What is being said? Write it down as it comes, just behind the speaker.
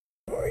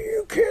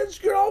you kids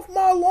get off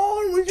my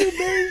lawn with your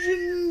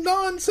Bayesian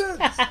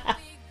nonsense.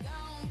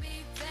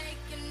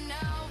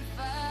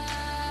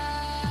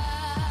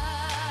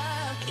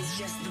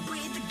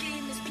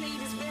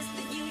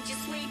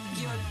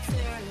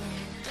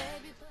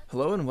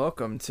 Hello and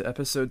welcome to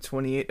episode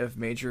 28 of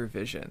Major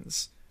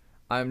Visions.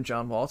 I'm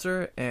John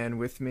Walter, and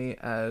with me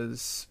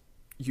as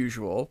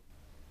usual,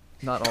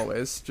 not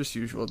always, just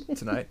usual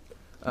tonight,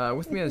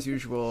 with me as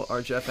usual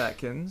are Jeff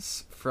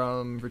Atkins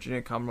from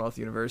Virginia Commonwealth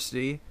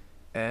University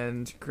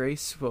and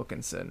Grace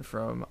Wilkinson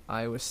from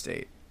Iowa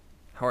State.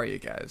 How are you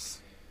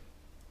guys?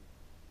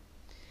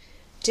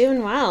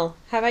 Doing well.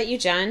 How about you,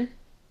 John?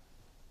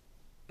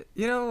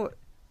 You know,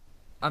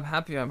 I'm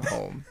happy I'm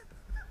home.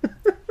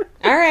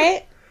 All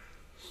right.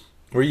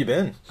 Where you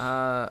been?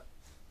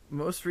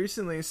 Most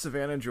recently,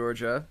 Savannah,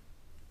 Georgia,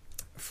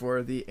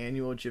 for the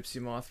annual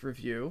Gypsy Moth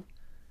Review,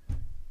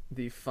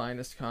 the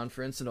finest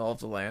conference in all of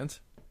the land.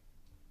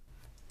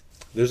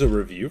 There's a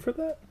review for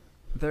that?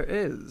 There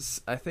is.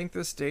 I think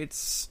this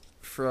dates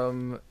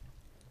from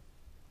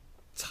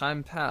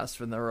time past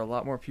when there were a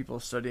lot more people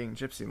studying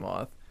Gypsy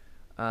Moth.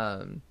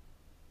 Yeah,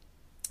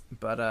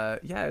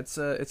 it's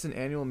an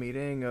annual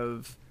meeting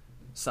of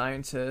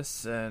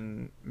scientists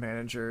and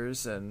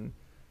managers, and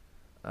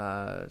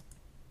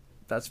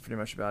that's pretty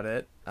much about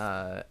it.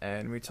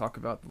 And we talk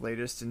about the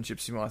latest in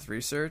Gypsy Moth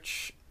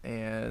research,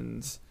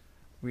 and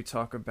we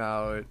talk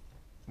about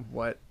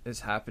what is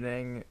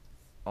happening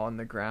on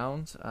the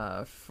ground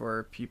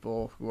for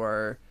people who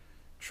are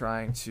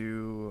trying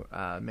to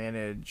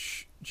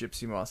manage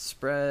Gypsy Moth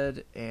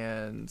spread,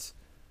 and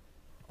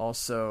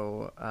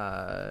also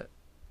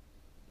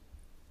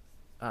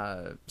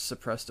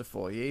suppress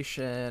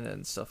defoliation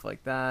and stuff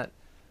like that.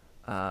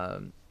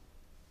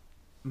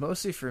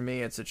 Mostly for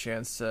me, it's a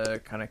chance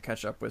to kind of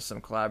catch up with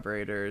some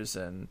collaborators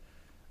and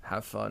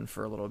have fun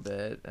for a little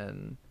bit.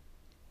 And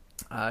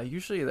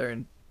usually they're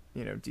in,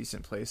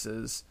 decent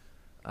places.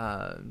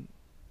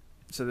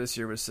 So this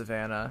year was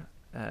Savannah,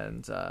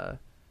 and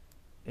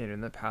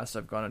in the past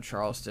I've gone to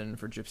Charleston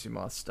for Gypsy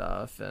Moth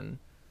stuff, and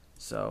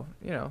so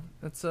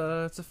it's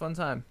a fun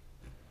time.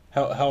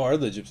 How are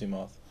the Gypsy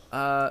Moth?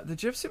 The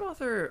Gypsy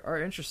Moth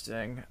are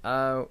interesting.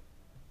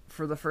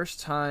 For the first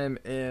time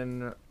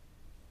in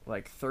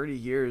like 30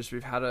 years,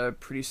 we've had a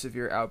pretty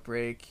severe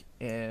outbreak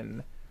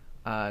in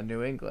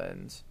New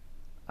England.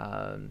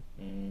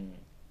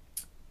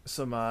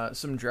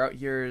 Some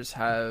drought years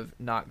have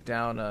knocked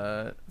down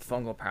a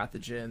fungal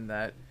pathogen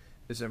that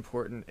is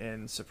important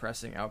in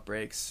suppressing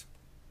outbreaks.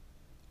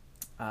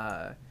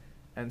 And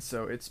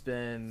so it's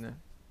been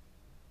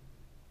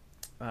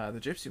the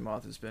Gypsy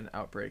Moth has been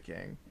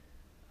outbreaking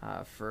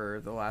for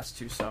the last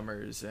 2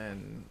 summers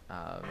in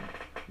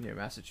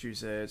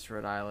Massachusetts,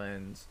 Rhode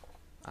Island,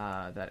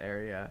 that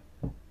area.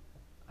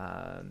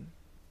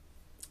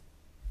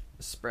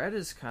 Spread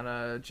is kind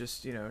of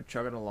just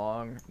chugging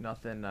along.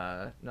 Nothing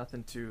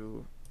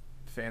too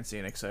fancy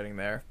and exciting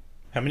there.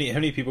 How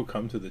many people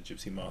come to the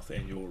Gypsy Moth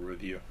annual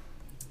review?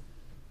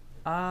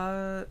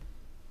 Probably.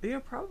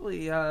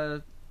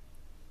 I'm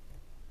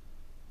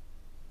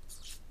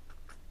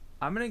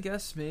gonna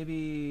guess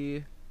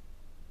maybe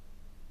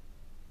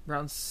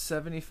around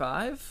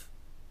 75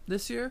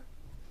 this year.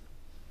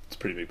 It's a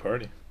pretty big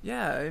party.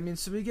 Yeah, I mean,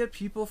 so we get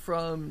people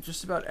from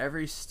just about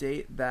every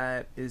state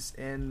that is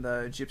in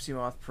the Gypsy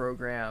Moth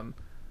program,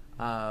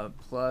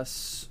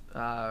 plus,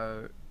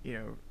 a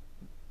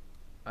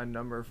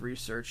number of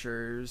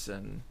researchers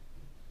and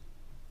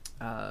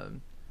a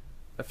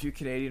few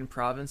Canadian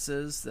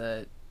provinces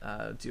that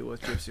deal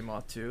with Gypsy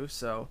Moth too.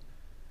 So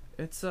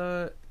it's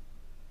an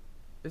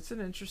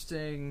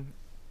interesting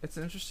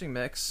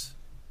mix.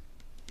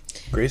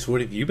 Grace, what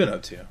have you been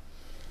up to?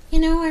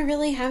 I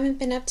really haven't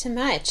been up to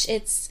much.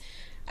 It's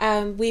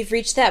we've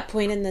reached that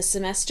point in the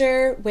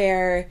semester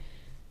where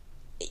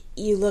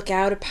you look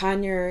out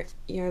upon your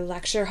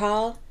lecture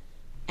hall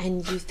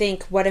and you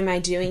think, what am I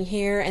doing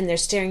here? And they're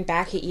staring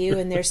back at you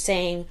and they're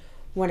saying,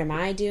 what am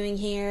I doing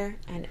here?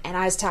 And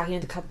I was talking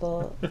to a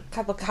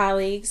couple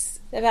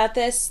colleagues about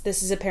this.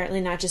 This is apparently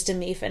not just a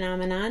me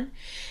phenomenon.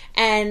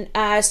 And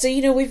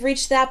so we've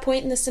reached that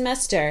point in the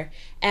semester,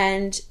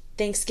 and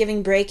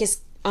Thanksgiving break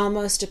is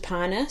almost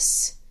upon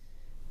us.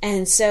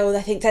 And so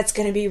I think that's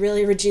going to be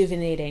really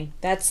rejuvenating.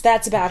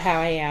 That's about how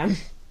I am.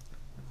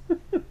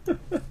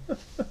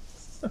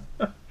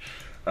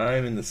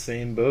 I'm in the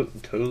same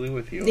boat, totally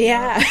with you.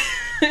 Yeah.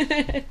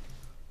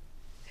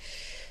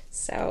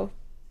 So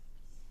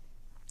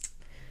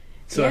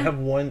yeah. I have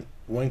one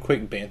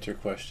quick banter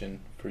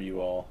question for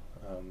you all,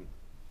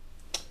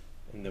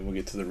 and then we'll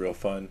get to the real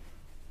fun.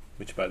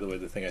 Which, by the way,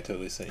 the thing I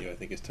totally sent you, I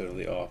think is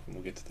totally off, and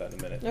we'll get to that in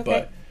a minute.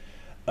 Okay.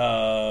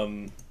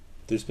 But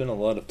there's been a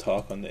lot of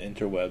talk on the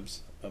interwebs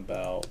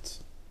about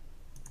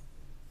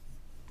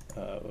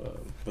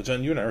well,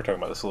 John, you and I were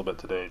talking about this a little bit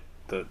today,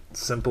 the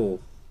simple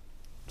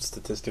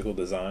statistical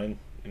design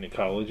in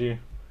ecology,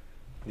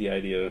 the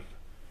idea of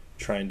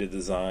trying to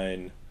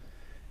design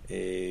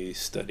a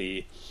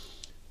study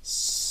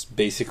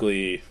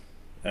basically,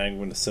 I'm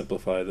going to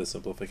simplify the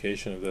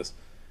simplification of this,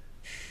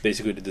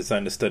 basically to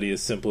design a study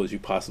as simple as you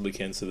possibly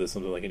can, so that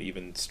something like an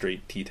even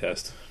straight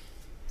t-test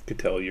could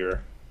tell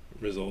your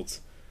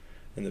results.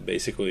 And that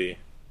basically,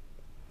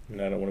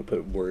 and I don't want to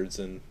put words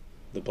in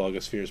the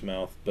blogosphere's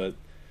mouth, but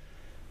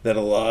that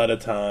a lot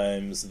of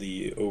times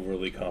the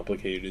overly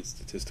complicated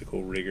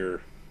statistical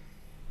rigor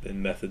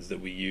and methods that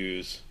we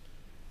use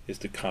is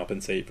to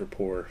compensate for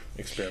poor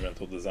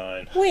experimental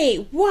design.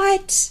 Wait,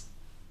 what?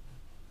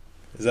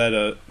 Is that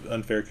a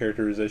unfair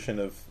characterization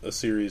of a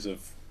series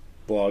of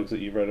blogs that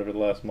you've read over the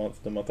last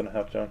month and a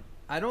half, John?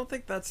 I don't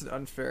think that's an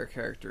unfair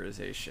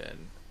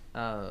characterization.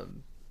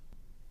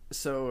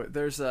 So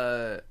there's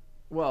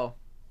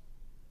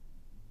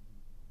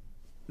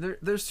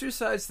there's two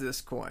sides to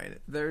this coin.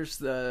 There's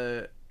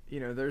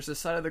there's a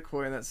side of the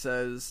coin that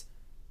says,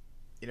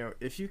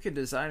 if you can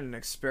design an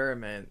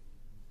experiment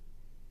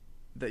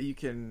that you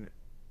can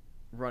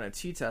run a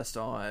t-test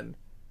on,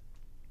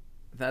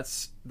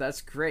 that's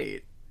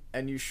great,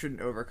 and you shouldn't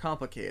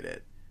overcomplicate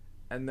it.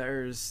 And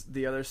there's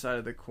the other side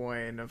of the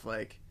coin of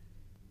like,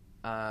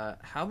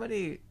 how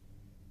many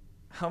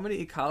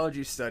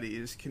ecology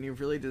studies can you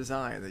really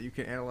design that you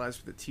can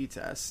analyze with a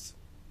t-test?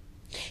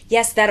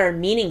 Yes, that are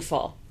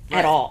meaningful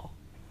at all.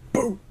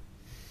 Boom.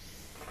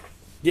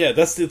 Yeah,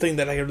 that's the thing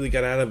that I really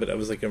got out of it. I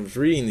was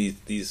reading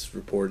these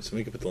reports, and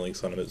we could put the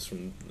links on them. It's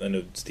from, I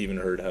know Stephen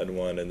Hurd had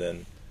one, and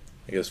then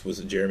I guess was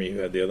it Jeremy who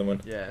had the other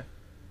one? Yeah.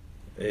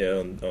 Yeah,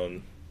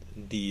 on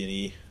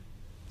D&E.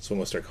 It's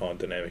almost our calling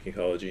dynamic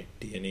ecology,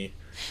 D&E.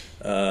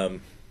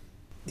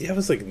 Yeah, I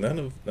was like,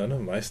 none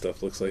of my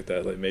stuff looks like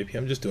that. Like, maybe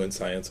I'm just doing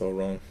science all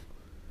wrong.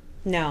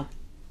 No.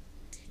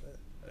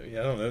 I mean,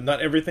 I don't know.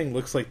 Not everything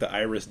looks like the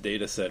IRIS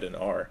data set in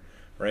R,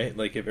 right?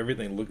 Like, if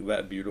everything looked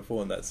that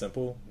beautiful and that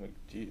simple, like,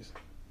 geez,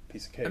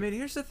 piece of cake. I mean,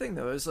 here's the thing,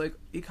 though, is like,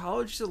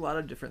 ecology is a lot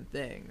of different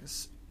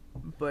things,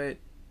 but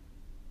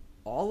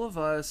all of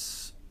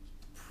us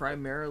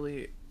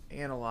primarily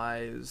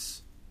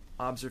analyze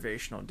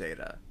observational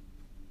data.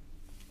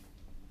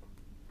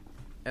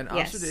 And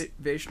yes.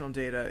 Observational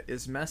data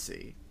is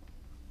messy.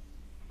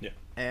 Yeah.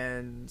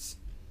 And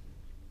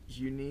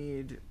you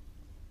need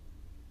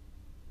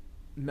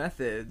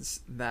methods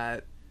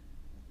that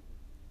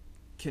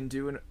can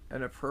do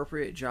an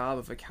appropriate job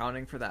of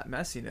accounting for that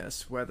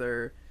messiness,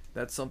 whether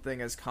that's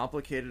something as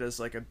complicated as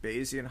like a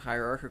Bayesian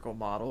hierarchical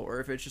model, or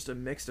if it's just a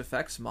mixed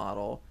effects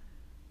model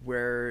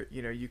where,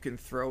 you can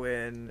throw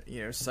in,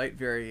 site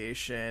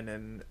variation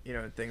and,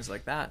 things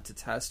like that to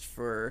test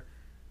for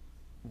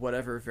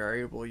whatever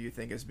variable you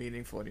think is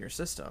meaningful in your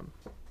system.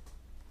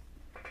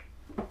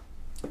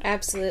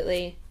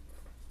 Absolutely.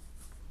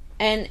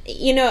 And,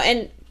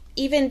 and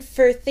even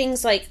for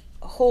things like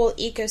whole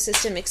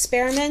ecosystem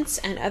experiments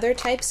and other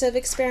types of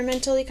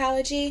experimental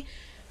ecology,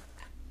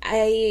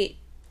 I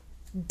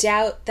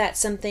doubt that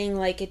something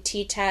like a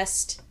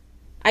t-test...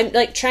 I'm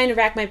like trying to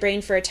rack my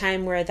brain for a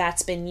time where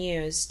that's been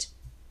used.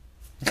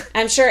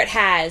 I'm sure it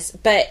has,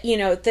 but,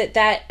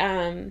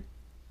 that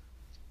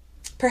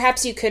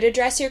perhaps you could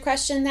address your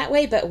question that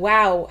way, but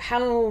wow,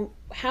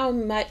 how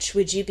much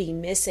would you be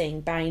missing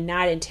by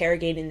not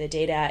interrogating the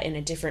data in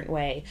a different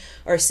way,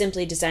 or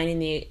simply designing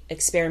the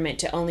experiment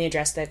to only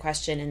address the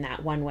question in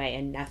that one way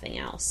and nothing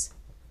else?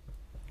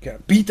 You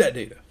gotta beat that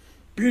data.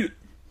 Beat it.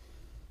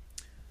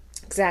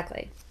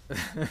 Exactly.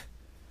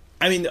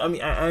 I mean,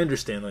 I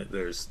understand like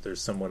there's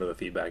somewhat of a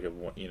feedback of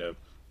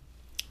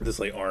this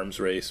like arms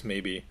race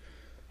maybe.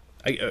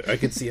 I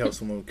could see how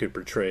someone could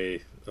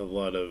portray a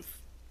lot of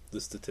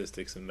the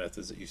statistics and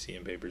methods that you see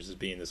in papers as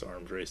being this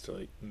arms race to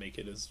like make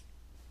it as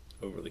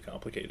overly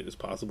complicated as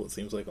possible. It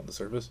seems like on the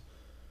surface.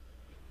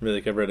 I mean,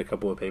 like I've read a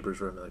couple of papers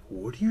where I'm like,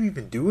 what are you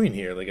even doing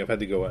here? Like I've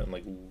had to go out and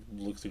like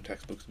look through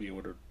textbooks to be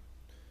able to,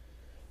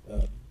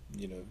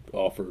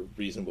 offer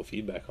reasonable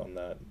feedback on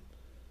that.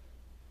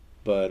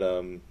 But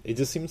it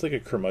just seems like a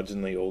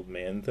curmudgeonly old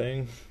man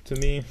thing to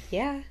me.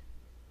 Yeah.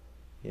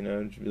 To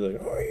be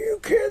like, oh, you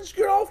kids,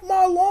 get off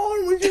my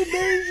lawn with your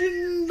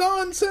Bayesian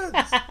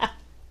nonsense.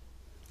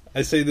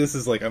 I say this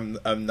is like I'm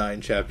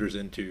 9 chapters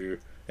into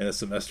and a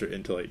semester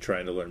into like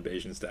trying to learn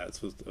Bayesian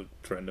stats with a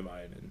friend of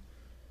mine, and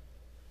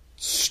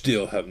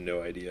still have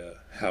no idea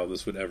how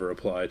this would ever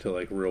apply to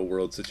like real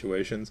world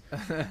situations.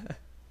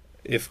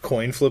 If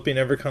coin flipping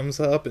ever comes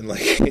up in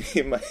like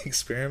any of my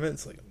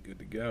experiments, like I'm good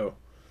to go.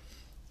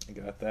 I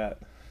got that.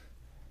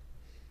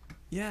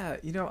 Yeah,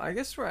 I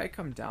guess where I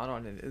come down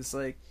on it is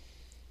like,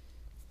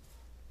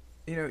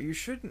 you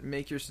shouldn't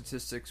make your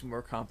statistics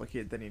more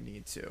complicated than you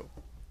need to.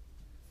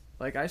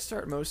 Like, I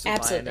start most of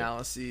Absolutely. my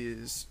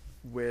analyses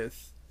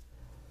with,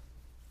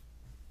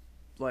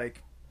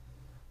 like,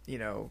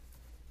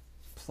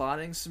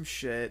 plotting some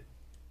shit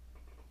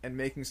and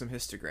making some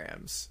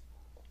histograms.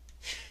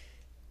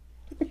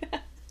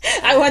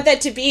 I want that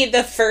to be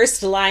the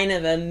first line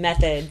of a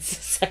methods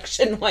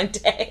section one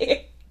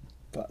day.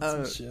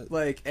 Some shit.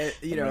 Like,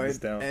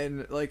 down.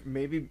 and like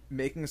maybe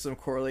making some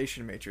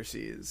correlation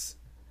matrices,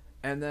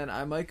 and then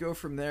I might go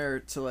from there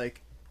to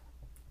like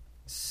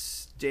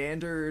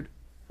standard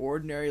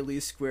ordinary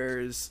least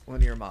squares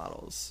linear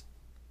models.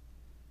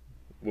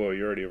 Whoa,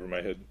 you're already over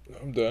my head.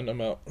 I'm done. I'm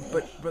out.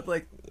 But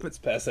It's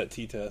past that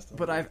T-test.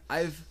 But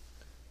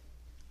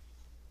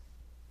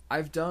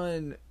I've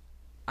done.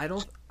 I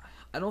don't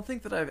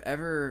think that I've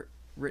ever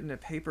written a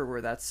paper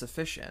where that's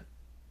sufficient,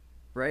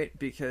 right?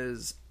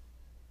 Because,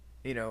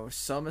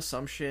 some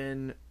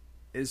assumption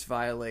is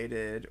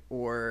violated,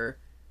 or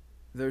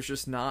there's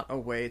just not a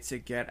way to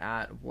get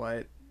at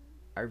what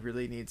I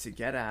really need to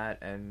get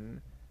at,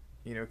 and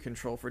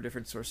control for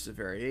different sources of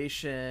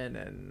variation,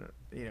 and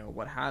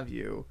what have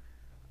you,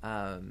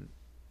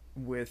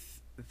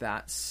 with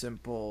that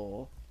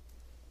simple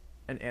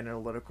and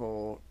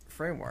analytical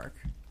framework.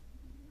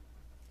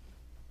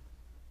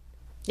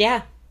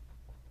 Yeah.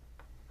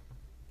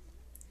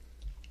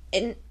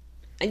 And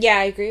yeah,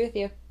 I agree with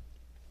you.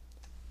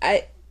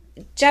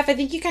 Jeff, I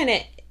think you kind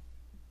of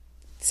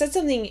said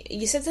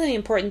something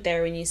important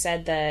there when you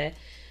said that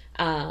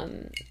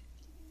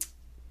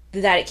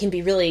it can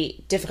be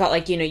really difficult.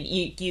 Like,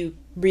 you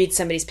read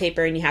somebody's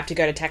paper and you have to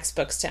go to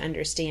textbooks to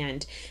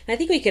understand. And I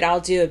think we could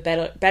all do a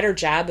better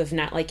job of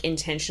not like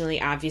intentionally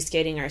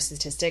obfuscating our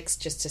statistics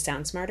just to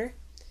sound smarter,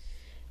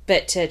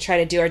 but to try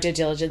to do our due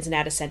diligence and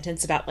add a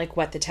sentence about like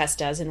what the test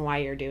does and why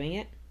you're doing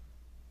it.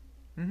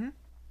 Mm-hmm.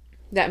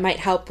 That might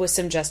help with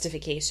some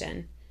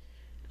justification.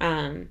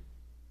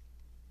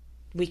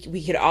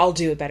 We could all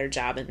do a better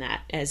job in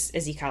that as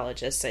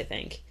ecologists, I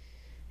think.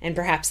 And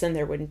perhaps then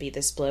there wouldn't be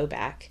this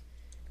blowback.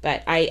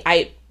 But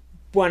I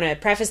want to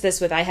preface this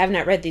with, I have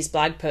not read these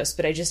blog posts,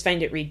 but I just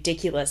find it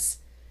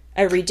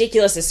a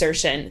ridiculous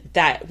assertion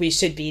that we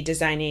should be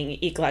designing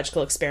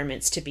ecological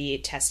experiments to be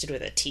tested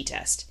with a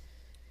t-test.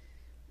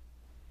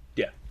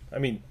 Yeah, I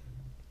mean,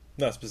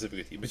 not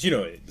specifically T, but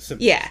the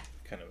simple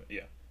kind of,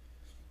 yeah.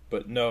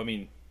 But no, I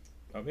mean,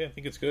 I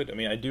think it's good. I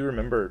mean, I do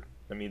remember,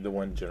 the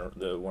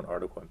one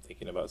article I'm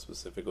thinking about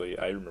specifically,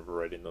 I remember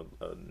writing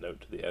a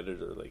note to the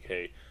editor, like,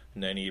 hey,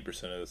 98%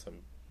 of this, I'm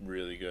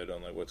really good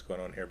on, like, what's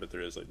going on here, but there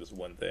is, like, this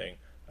one thing,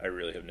 I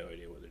really have no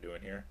idea what they're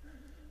doing here.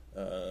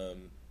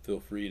 Feel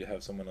free to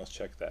have someone else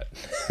check that.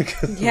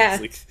 Yeah.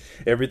 It's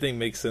like, everything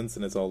makes sense,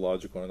 and it's all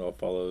logical, and it all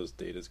follows,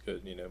 data's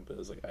good, but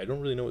it's like, I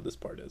don't really know what this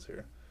part is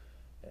here.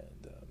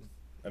 And,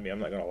 I'm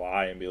not going to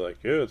lie and be like,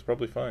 yeah, it's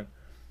probably fine.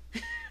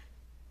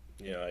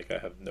 I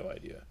have no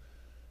idea.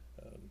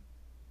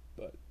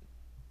 But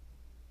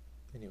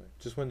anyway,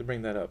 just wanted to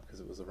bring that up because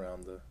it was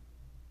around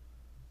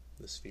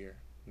the sphere,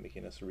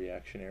 making us a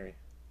reactionary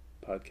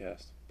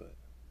podcast. But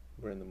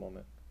we're in the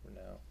moment. We're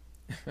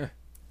now.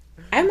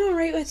 I'm all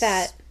right with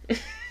that.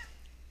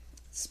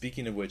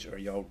 Speaking of which, are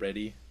y'all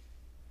ready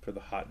for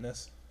the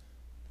hotness?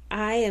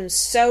 I am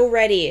so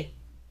ready.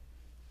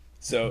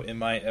 So, in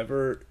my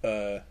ever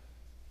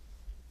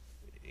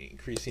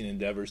increasing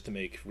endeavors to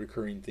make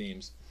recurring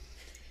themes,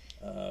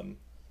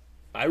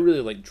 I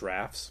really like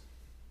drafts,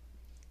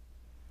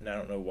 and I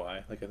don't know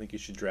why. Like, I think you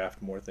should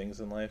draft more things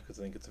in life because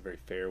I think it's a very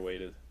fair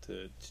way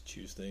to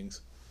choose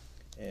things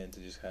and to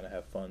just kind of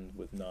have fun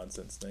with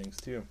nonsense things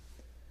too.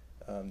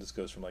 This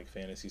goes from like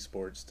fantasy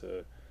sports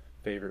to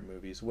favorite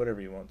movies, whatever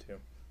you want to.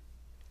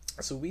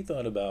 So we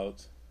thought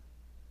about,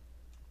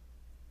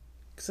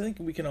 because I think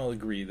we can all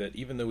agree that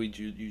even though we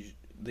use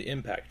the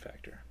impact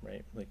factor,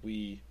 right? Like,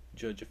 we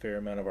judge a fair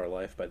amount of our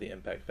life by the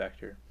impact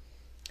factor.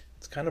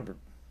 It's kind of a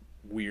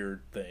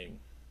weird thing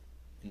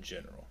in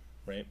general,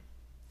 right?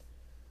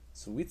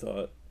 So we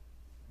thought,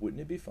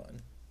 wouldn't it be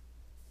fun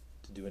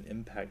to do an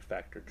impact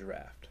factor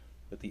draft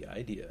with the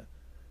idea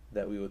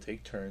that we will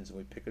take turns and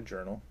we pick a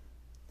journal,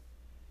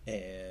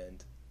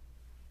 and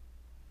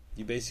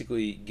you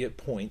basically get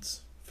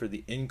points for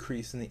the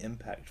increase in the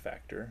impact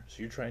factor.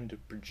 So you're trying to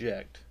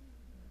project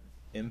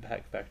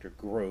impact factor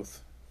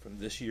growth from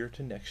this year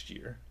to next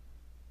year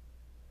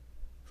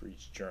for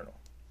each journal.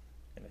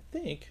 And I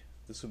think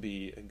this would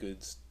be a good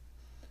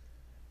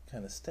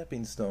kind of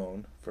stepping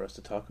stone for us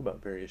to talk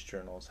about various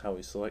journals, how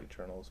we select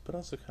journals, but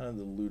also kind of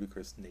the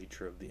ludicrous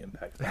nature of the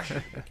impact factor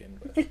to begin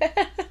with.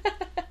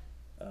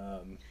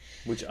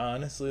 Which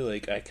honestly,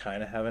 like, I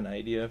kind of have an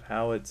idea of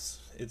how it's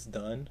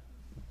done,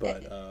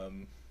 but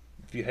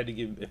if I had to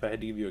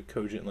give you a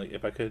cogent, like,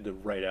 if I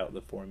could write out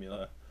the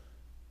formula,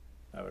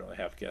 I would only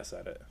half guess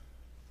at it.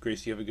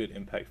 Grace, do you have a good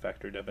impact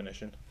factor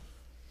definition?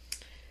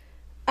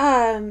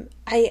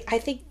 I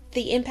think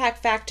the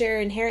impact factor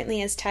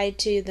inherently is tied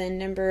to the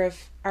number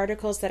of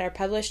articles that are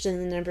published and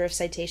the number of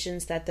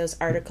citations that those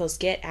articles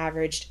get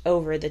averaged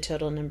over the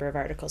total number of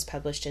articles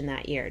published in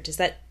that year. Does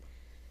that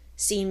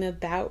seem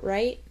about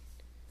right?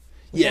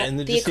 Yeah, and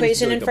the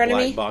equation in front of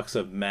me? A black box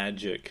of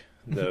magic,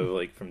 though,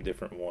 like, from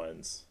different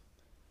ones.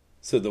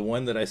 So the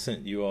one that I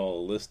sent you all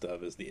a list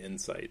of is the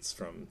insights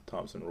from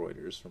Thomson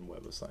Reuters from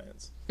Web of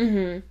Science.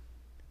 Mm-hmm.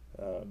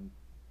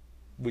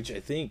 Which I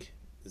think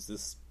is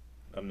this.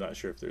 I'm not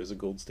sure if there is a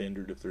gold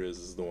standard. If there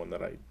is the one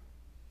that I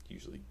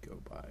usually go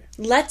by.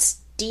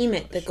 Let's deem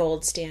it the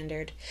gold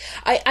standard.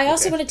 I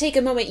also want to take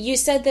a moment. You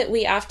said that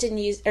we often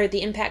use, or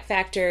the impact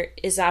factor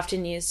is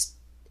often used.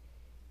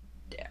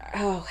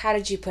 Oh, how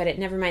did you put it?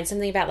 Never mind.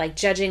 Something about like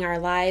judging our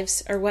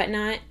lives or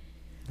whatnot.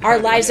 Our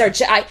lives are...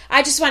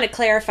 I just want to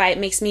clarify, it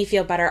makes me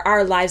feel better.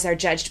 Our lives are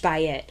judged by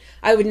it.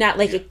 I would not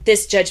like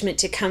this judgment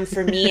to come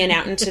from me and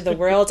out into the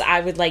world.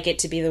 I would like it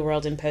to be the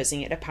world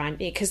imposing it upon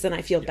me, because then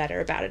I feel better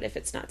about it if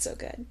it's not so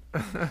good.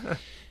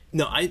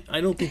 No, I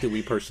don't think that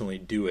we personally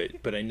do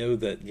it, but I know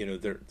that,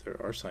 there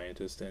are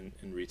scientists and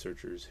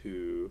researchers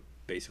who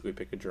basically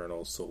pick a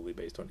journal solely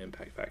based on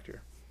impact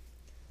factor.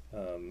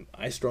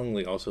 I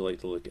strongly also like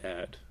to look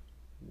at,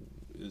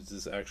 does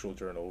this actual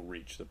journal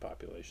reach the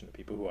population of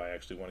people who I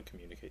actually want to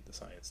communicate the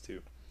science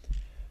to?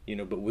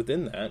 But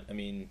within that,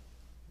 a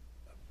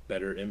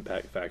better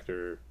impact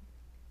factor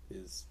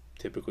is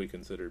typically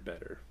considered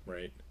better,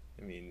 right?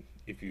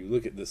 If you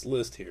look at this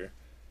list here,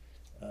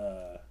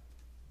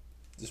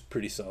 just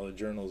pretty solid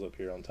journals up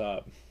here on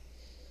top.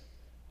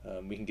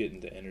 We can get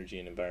into energy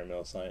and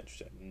environmental science,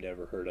 which I've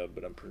never heard of,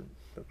 but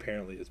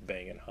apparently it's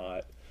banging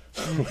hot.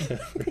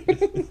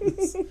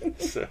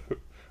 So,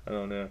 I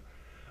don't know.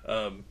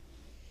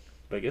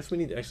 But I guess we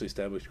need to actually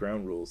establish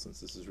ground rules,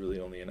 since this is really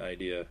only an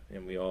idea,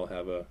 and we all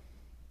have a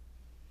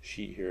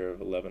sheet here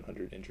of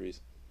 1,100 entries.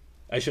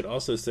 I should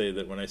also say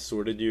that when I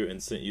sorted you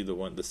and sent you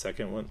the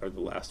second one, or the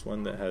last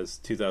one that has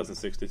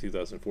 2006 to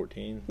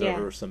 2014,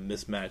 there were some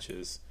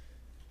mismatches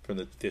from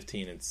the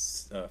 15 and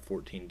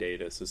 14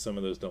 data, so some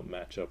of those don't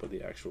match up with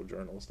the actual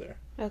journals there.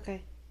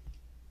 Okay.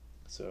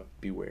 So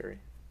be wary.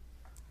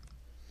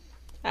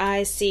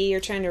 I see, you're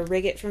trying to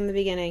rig it from the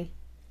beginning.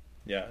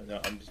 Yeah,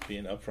 no, I'm just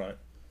being upfront.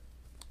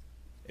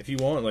 If you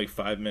want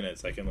 5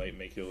 minutes, I can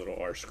make you a little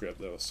R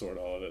script that'll sort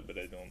all of it, but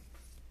I don't.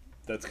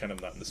 That's kind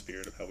of not in the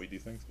spirit of how we do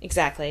things.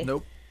 Exactly.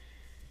 Nope.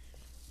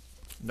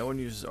 No one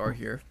uses R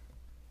here.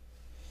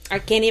 I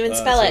can't even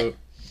spell it.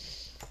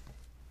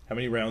 How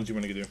many rounds do you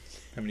want to do?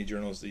 How many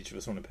journals do each of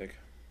us want to pick?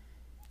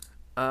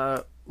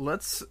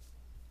 Let's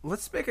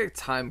make a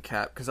time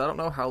cap, because I don't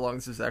know how long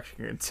this is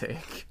actually going to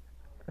take.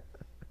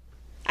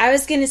 I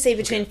was going to say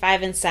between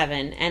 5 and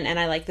 7, and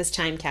I like this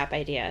time cap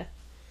idea.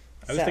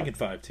 I was thinking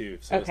 5 too,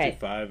 so let's do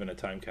 5 and a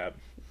time cap.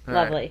 All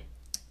Lovely.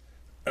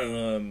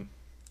 Right.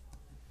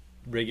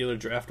 Regular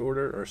draft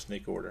order or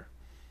snake order?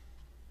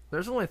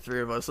 There's only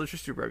 3 of us. Let's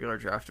just do regular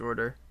draft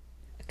order.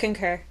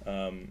 Concur.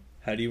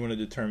 How do you want to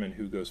determine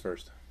who goes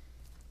first?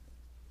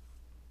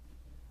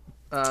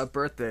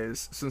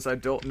 Birthdays, since I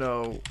don't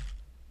know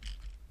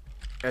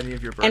any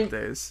of your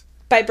birthdays.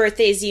 And by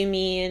birthdays, you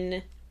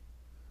mean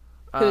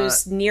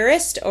who's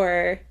nearest,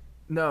 or?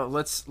 No,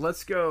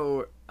 let's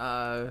go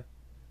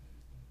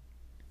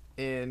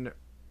in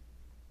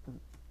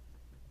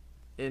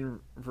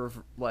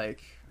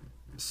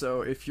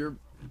so if your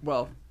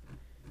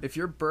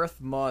birth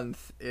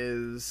month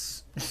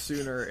is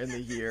sooner in the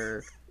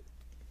year,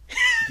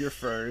 you're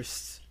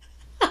first.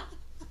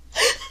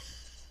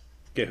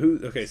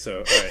 Okay, so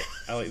all right,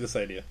 I like this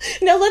idea.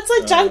 No, let's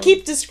let John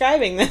keep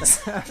describing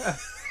this.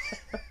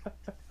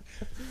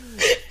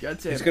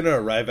 He's gonna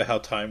arrive at how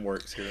time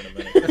works here in a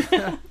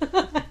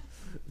minute.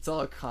 It's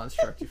all a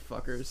construct, you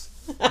fuckers.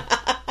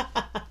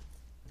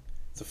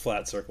 It's a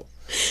flat circle.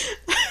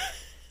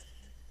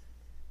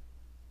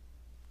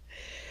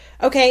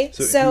 Okay,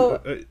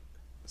 so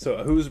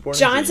who was born?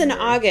 John's in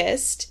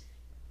August.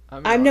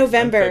 I'm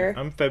November.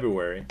 I'm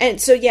February.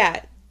 And so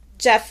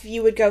Jeff,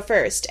 you would go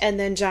first, and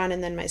then John,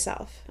 and then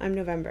myself. I'm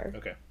November.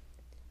 Okay.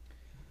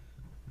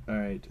 All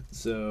right.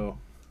 So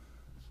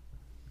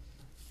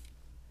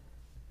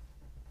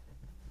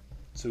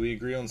we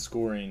agree on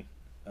scoring.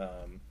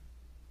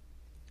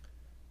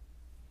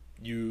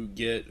 You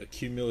get a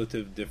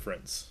cumulative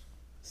difference.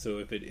 So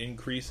if it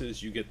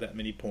increases, you get that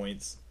many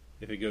points.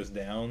 If it goes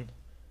down,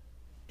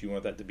 do you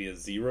want that to be a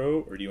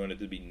 0, or do you want it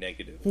to be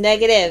negative?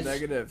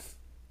 Negative.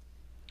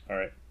 All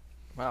right.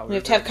 Wow. We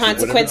have to have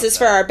consequences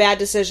for our bad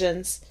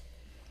decisions.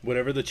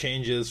 Whatever the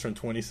change is from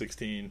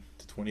 2016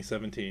 to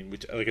 2017,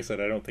 which, like I said,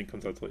 I don't think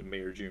comes out till May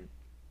or June.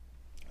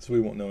 So we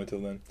won't know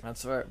until then.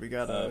 That's right. We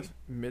got a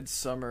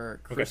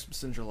midsummer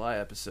Christmas in July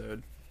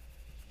episode.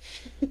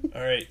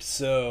 All right.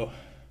 So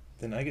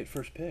then I get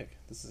first pick.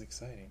 This is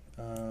exciting.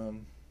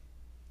 I'm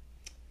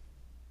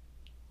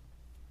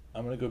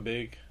going to go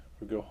big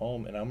or go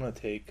home, and I'm going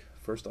to take,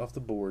 first off the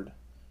board,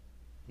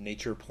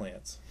 nature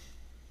plants.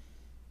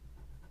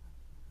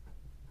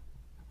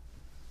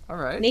 All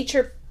right.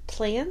 Nature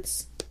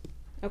plants?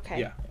 Okay.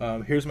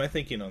 Yeah. Here's my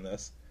thinking on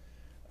this.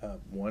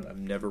 One, I've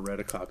never read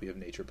a copy of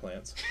Nature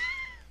Plants.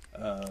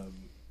 I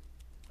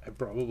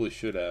probably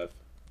should have.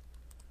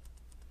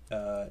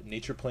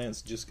 Nature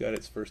Plants just got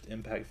its first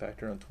impact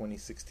factor on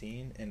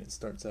 2016, and it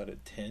starts out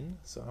at 10,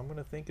 so I'm going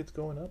to think it's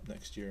going up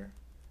next year.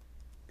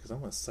 Because I'm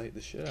going to cite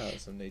the shit out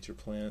of some Nature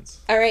Plants.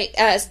 All right,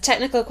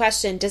 technical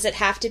question. Does it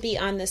have to be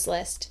on this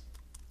list?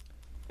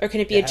 Or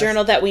can it be a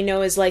journal that we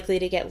know is likely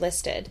to get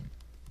listed?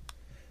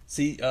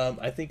 See,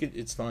 I think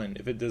it's fine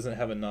if it doesn't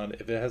have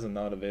if it has a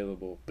not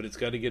available, but it's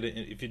got to get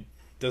if it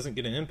doesn't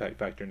get an impact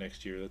factor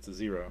next year, that's a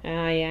 0.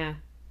 Oh, yeah.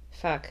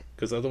 Fuck.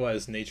 Because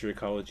otherwise, Nature,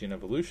 Ecology, and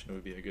Evolution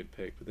would be a good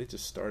pick, but they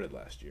just started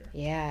last year.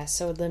 Yeah,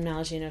 so would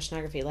Limnology and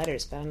Oceanography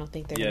Letters, but I don't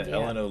think they're going to be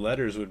LNO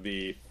Letters would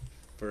be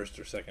first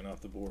or second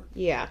off the board.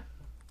 Yeah.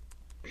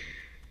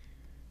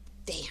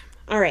 Damn.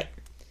 All right.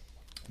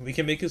 We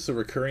can make this a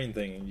recurring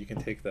thing, and you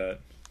can take that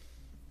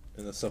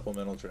in the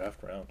supplemental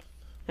draft round.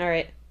 All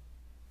right.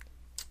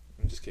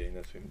 I'm just kidding.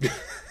 That's me.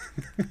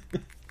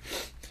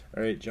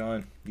 All right,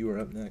 John, you are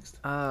up next.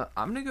 I'm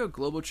gonna go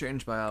global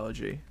change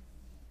biology.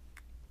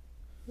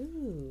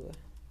 Ooh.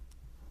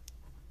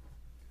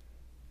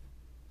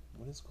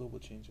 What is global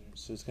change?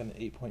 So it's got an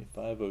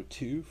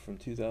 8.502 from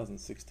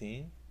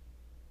 2016.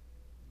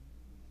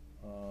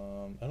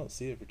 I don't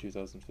see it for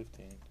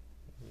 2015.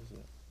 What is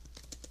it?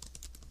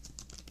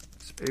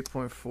 It's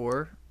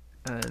 8.4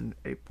 and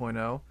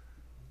 8.0.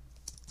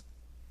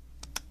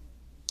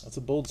 That's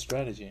a bold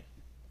strategy.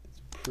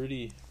 It's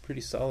pretty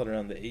solid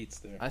around the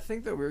 8s there. I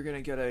think that we're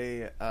gonna get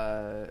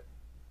a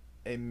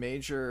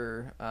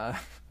major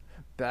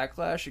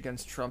backlash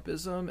against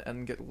Trumpism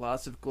and get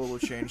lots of global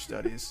change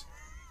studies.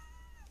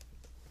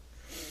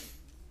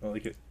 I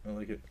like it.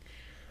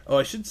 Oh,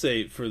 I should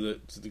say for the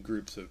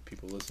groups of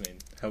people listening,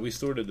 how we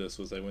sorted this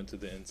was I went to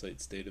the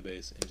Insights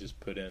database and just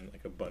put in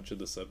like a bunch of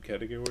the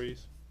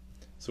subcategories.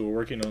 So we're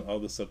working on all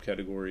the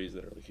subcategories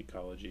that are like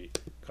ecology,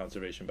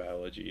 conservation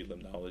biology,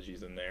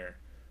 limnology's in there,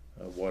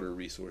 water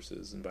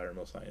resources,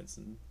 environmental science,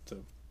 and so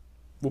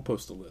we'll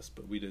post a list.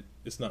 But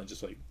it's not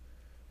just like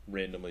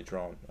randomly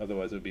drawn.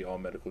 Otherwise, it would be all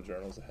medical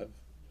journals that have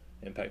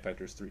impact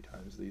factors 3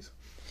 times these.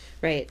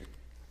 Right.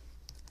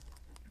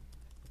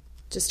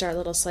 Just our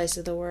little slice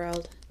of the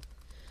world.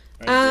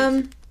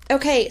 Right,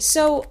 Okay,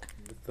 so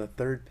with the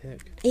third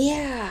pick.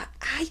 yeah,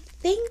 I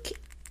think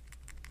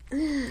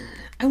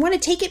I want to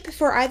take it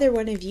before either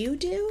one of you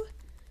do.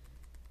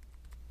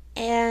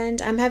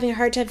 And I'm having a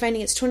hard time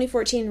finding its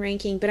 2014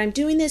 ranking, but I'm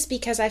doing this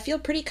because I feel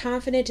pretty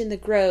confident in the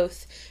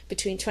growth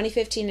between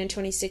 2015 and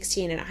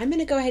 2016, and I'm going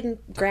to go ahead and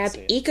grab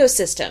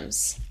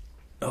ecosystems.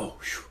 Oh,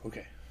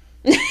 okay.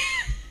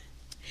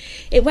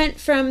 It went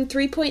from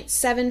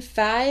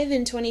 3.75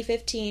 in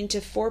 2015 to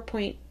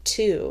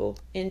 4.2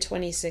 in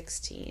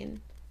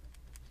 2016.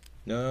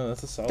 No,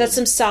 that's a solid. That's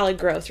some solid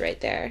growth right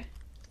there.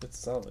 That's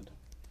solid.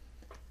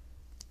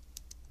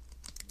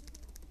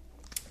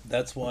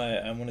 That's why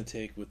I want to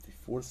take with the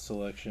 4th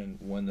selection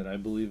one that I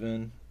believe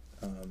in,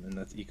 and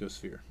that's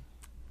Ecosphere.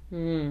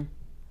 Hmm.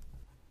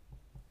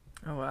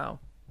 Oh wow,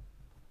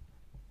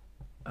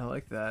 I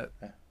like that.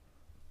 Yeah.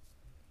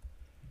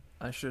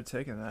 I should have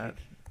taken that.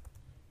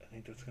 I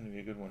think that's going to be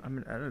a good one. I'm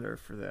an editor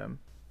for them.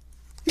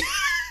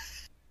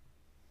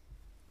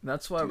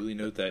 That's why. Duly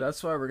note that.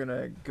 That's why we're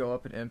gonna go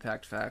up an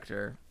impact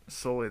factor.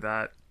 Solely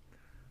that.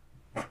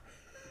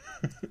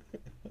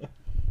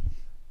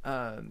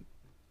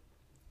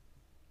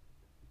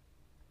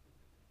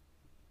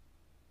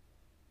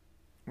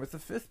 With the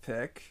 5th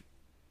pick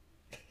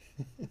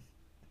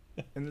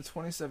in the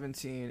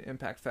 2017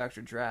 impact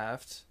factor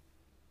draft,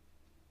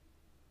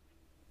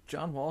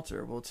 John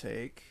Walter will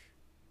take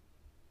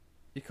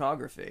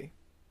ecography.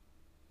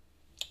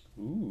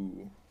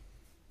 Ooh.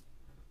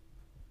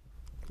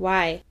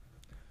 Why?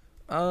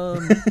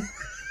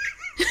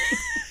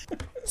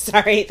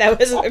 Sorry, that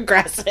was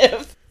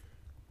aggressive.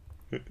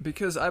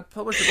 Because I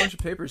published a bunch of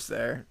papers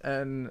there,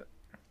 and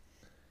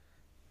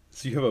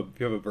So you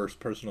have a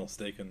personal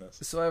stake in this.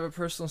 so I have a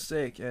personal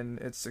stake in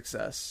its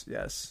success.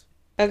 Yes.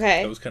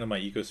 Okay. That was kind of my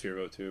Ecosphere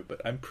vote too, but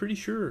I'm pretty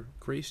sure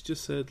Grace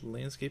just said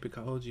landscape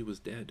ecology was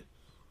dead.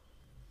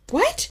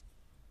 What?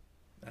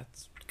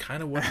 That's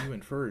kind of what you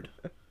inferred.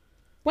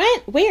 When?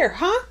 Where?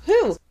 Huh?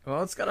 Who?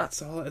 Well, it's got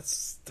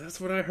That's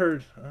what I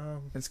heard.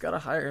 it's got a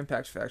higher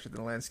impact factor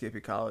than landscape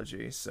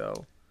ecology.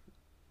 So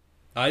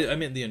I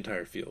meant the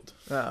entire field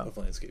Oh. of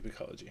landscape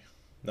ecology,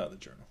 not the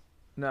journal.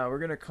 no, we're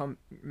gonna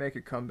make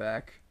a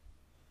comeback.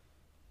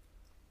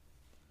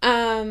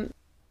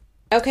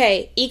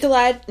 Okay.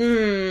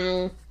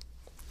 Ecolog.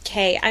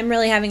 Okay, I'm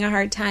really having a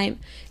hard time.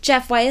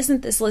 Jeff, why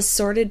isn't this list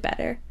sorted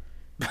better?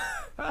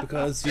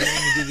 Because you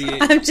want to do the.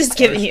 I'm just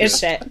giving you a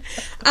shit.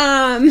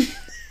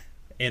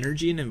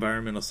 Energy and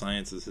environmental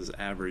sciences has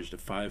averaged a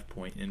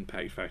 5-point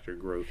impact factor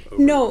growth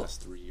over No. the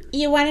last 3 years.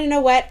 You want to know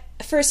what?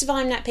 First of all,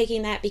 I'm not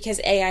picking that because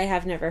A, I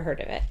have never heard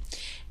of it.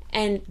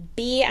 And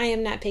B, I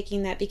am not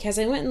picking that because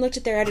I went and looked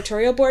at their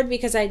editorial board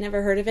because I'd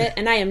never heard of it,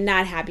 and I am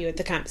not happy with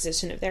the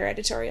composition of their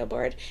editorial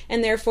board.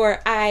 And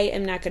therefore, I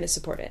am not going to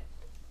support it.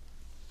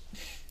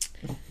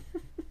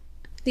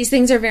 These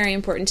things are very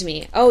important to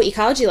me. Oh,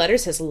 Ecology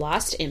Letters has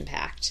lost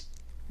impact.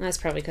 Well, that's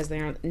probably because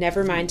they're on...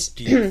 Never mind.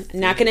 I'm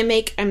not going to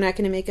make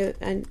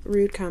a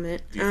rude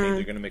comment. Do you think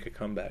they're going to make a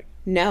comeback?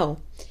 No.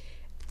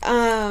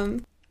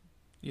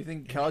 You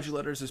think Ecology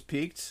Letters has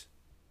peaked?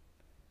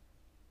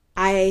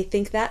 I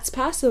think that's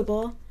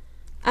possible.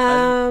 They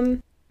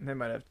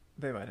might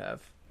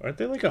have. Aren't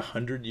they like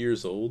 100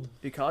 years old?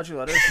 Ecology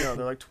Letters? No,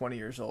 they're like 20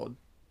 years old.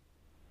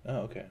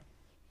 Oh, okay.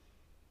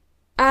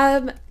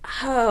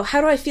 How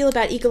do I feel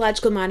about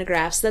ecological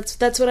monographs?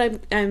 That's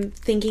what I'm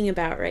thinking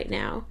about right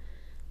now.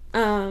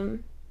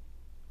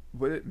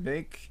 Would it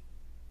make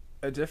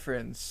a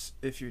difference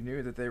if you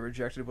knew that they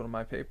rejected one of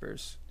my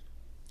papers?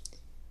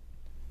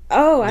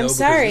 Oh, I'm No, because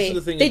sorry. this is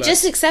the thing They about-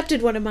 just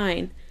accepted one of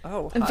mine.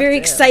 Oh, I'm hot very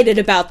damn. excited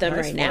about them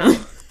Nice right one.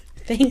 now.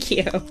 Thank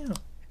you.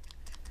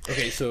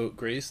 Okay, so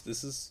Grace,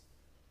 this is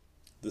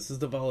this is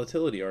the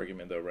volatility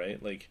argument, though,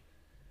 right? Like,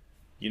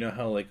 you know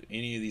how like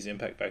any of these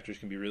impact factors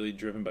can be really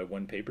driven by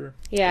one paper.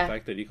 Yeah. The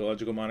fact that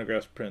Ecological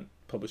Monographs print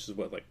publishes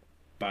what, like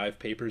 5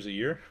 papers a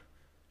year.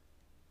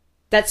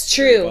 That's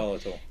Very true.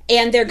 volatile.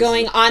 And they're This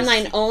going is-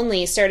 online this is-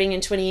 only starting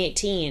in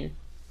 2018.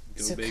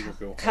 Go So big or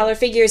go home. Color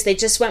Figures, they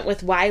just went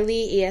with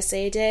Wiley,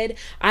 ESA did.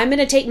 I'm going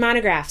to take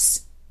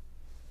monographs.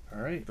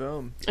 All right.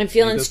 Boom. I'm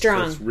feeling That's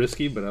strong.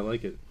 risky, but I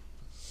like it.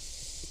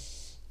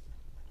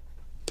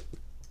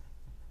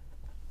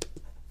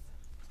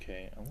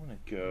 Okay, I want to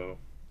go.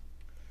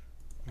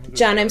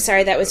 John, I'm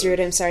sorry that was rude.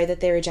 I'm sorry that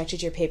they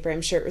rejected your paper.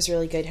 I'm sure it was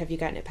really good. Have you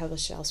gotten it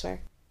published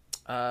elsewhere?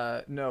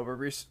 No,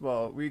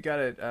 we got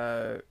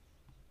it.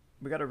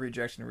 We got a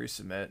rejection and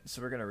resubmit,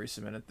 so we're gonna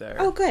resubmit it there.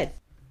 Oh, good.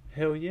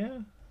 Hell yeah.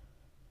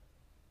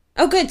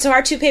 Oh, good. So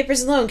our 2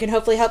 papers alone can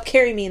hopefully help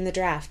carry me in the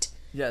draft.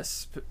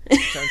 Yes,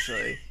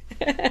 potentially.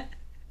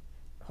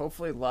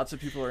 Hopefully, lots of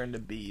people are into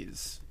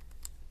bees.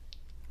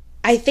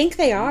 I think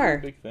they Bees are.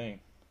 a big thing.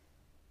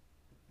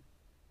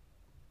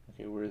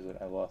 Okay, where is it?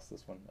 I lost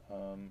this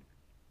one.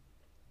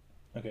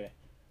 Okay.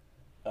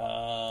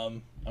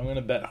 I'm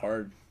gonna bet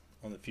hard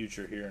on the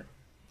future here,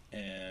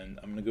 and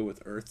I'm gonna go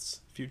with Earth's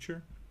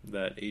Future,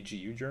 that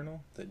AGU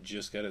journal that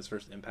just got its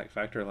first impact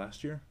factor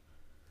last year.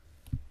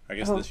 I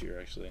guess this year,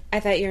 actually. I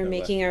thought you were No,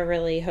 making a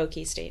really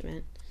hokey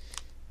statement.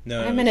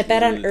 No, I'm going to it's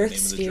bet on literally the name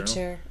Earth's of the journal.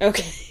 future.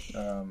 Okay.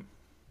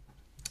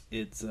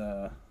 It's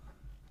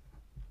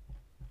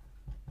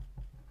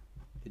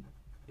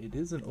it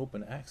is an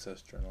open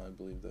access journal, I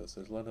believe, though.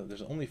 So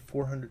there's only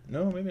 400.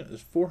 No, maybe not.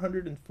 There's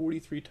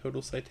 443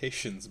 total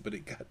citations, but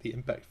it got the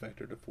impact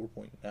factor to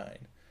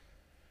 4.9.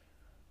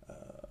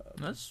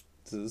 That's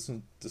So this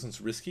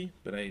one's risky,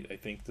 but I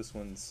think this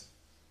one's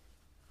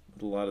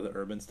with a lot of the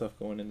urban stuff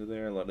going into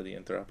there, a lot of the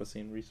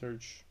Anthropocene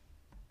research.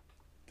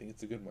 I think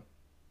it's a good one.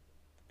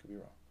 Could be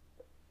wrong.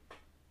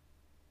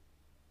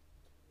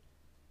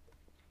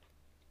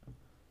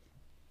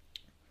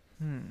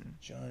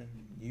 John,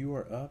 you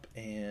are up,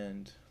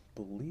 and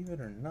believe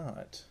it or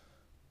not,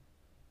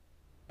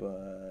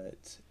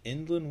 but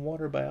inland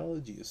water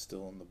biology is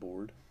still on the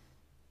board.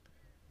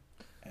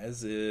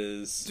 As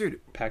is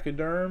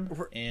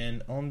Pachyderm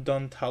and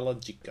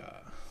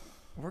Odontologica.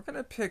 We're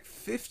gonna pick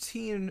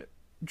 15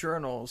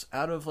 journals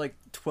out of like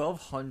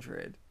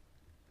 1,200.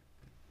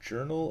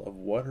 Journal of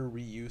Water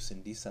Reuse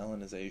and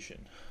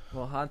Desalinization.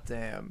 Well, hot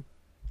damn.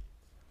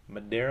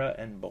 Madeira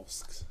and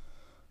Bolsk.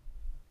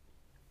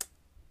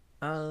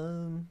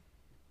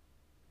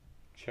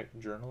 Czech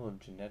Journal of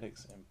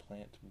Genetics and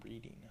Plant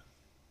Breeding.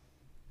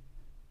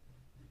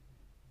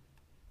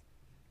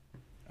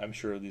 I'm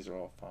sure these are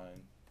all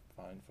fine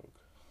folk.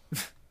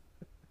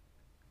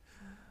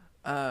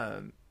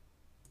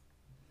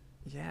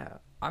 Yeah.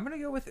 I'm gonna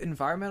go with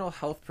Environmental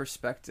Health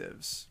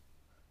Perspectives.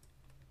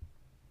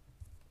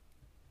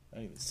 I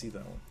didn't even see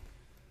that one.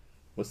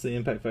 What's the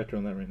impact factor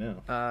on that right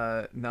now?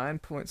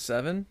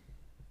 9.7.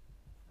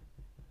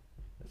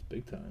 That's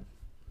big time.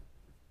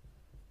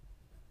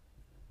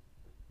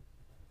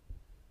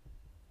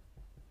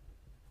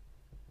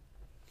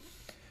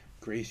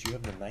 Grace, you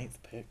have the 9th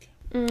pick.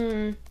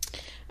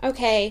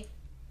 Okay.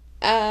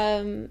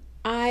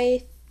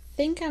 I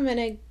think I'm going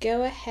to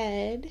go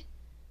ahead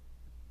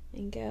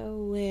and go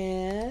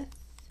with...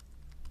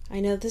 I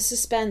know the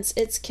suspense.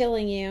 It's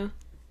killing you.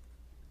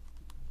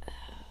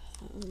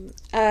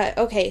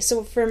 Okay,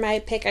 so for my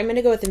pick, I'm going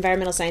to go with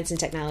Environmental Science and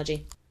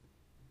Technology.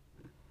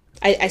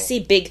 I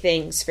see big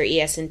things for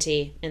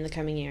ES&T in the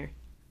coming year.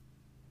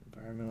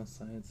 Environmental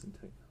Science and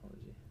Technology.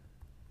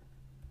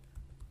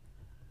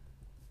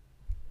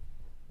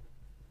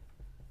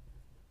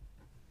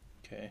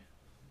 Okay.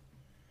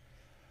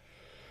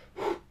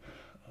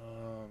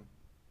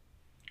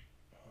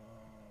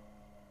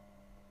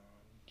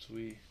 So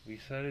we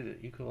decided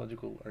that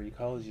our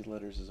ecology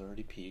letters has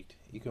already peaked.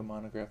 Eco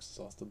monographs is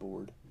off the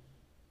board.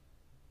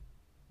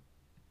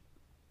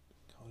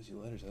 Ecology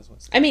letters, that's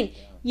what's I mean,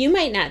 down. you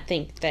might not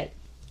think that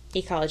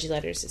Ecology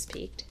Letters has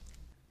peaked.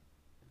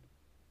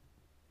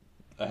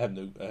 I have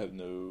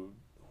no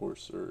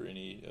horse or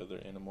any other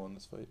animal in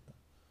this fight.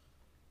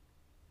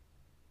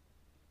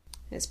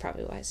 It's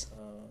probably wise.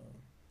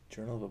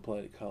 Journal of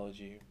Applied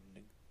Ecology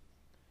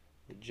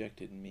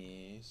rejected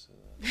me, so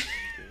I'm going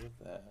to go with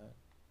that.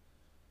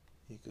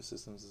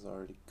 Ecosystems is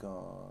already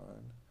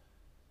gone.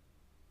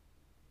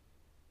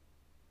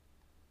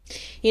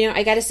 You know,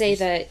 I gotta say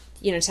that,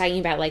 talking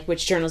about like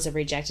which journals have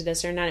rejected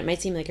us or not, it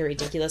might seem like a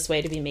ridiculous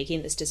way to be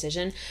making this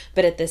decision,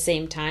 but at the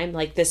same time,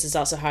 like, this is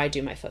also how I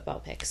do my football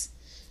picks.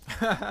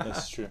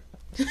 That's true.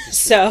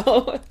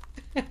 So,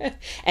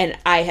 and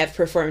I have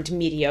performed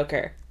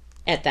mediocre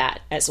at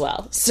that as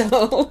well.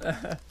 So,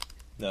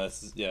 No,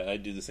 I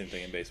do the same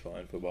thing in baseball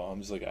and football.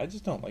 I'm just like, I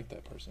just don't like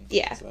that person.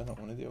 Yeah. So I don't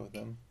want to deal with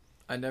them.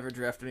 I never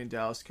drafted any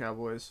Dallas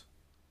Cowboys.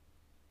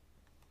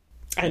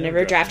 I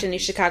never drafted any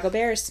Chicago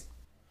Bears.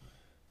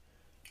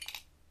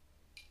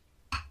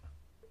 I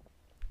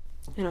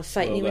don't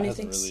fight you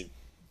anything.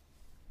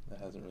 That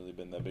hasn't really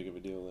been that big of a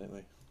deal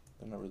lately.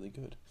 They're not really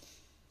good.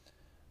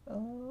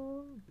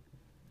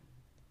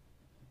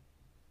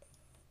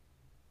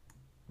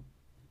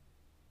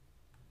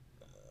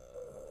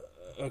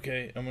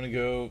 Okay, I'm gonna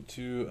go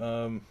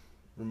to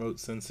remote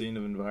sensing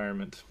of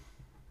environment.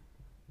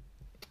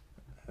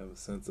 I have a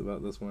sense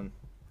about this one.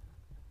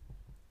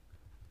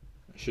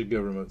 I should go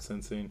remote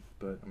sensing,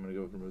 but I'm gonna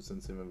go with remote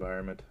sensing of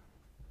environment,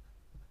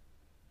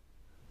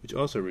 which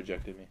also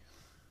rejected me.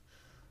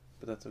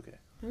 But that's okay.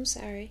 I'm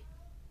sorry.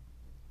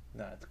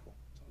 Nah, it's cool.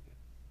 It's all good.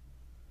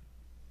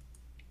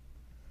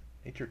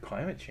 Nature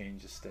climate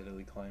change is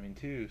steadily climbing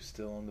too.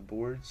 Still on the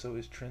board, so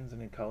is trends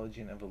in ecology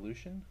and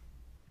evolution.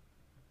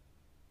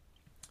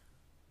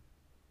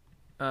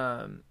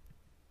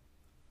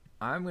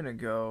 I'm gonna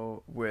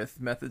go with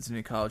methods in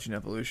ecology and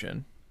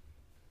evolution.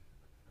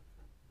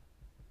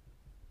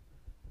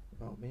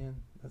 Oh man,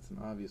 that's an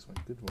obvious one.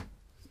 Good one.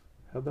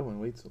 How'd that one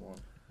wait so long?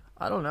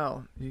 I don't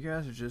know. You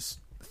guys are just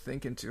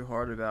thinking too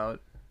hard about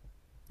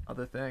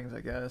other things,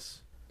 I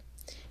guess.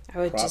 I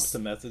would Props just to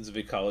methods of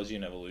ecology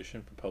and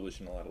evolution for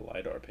publishing a lot of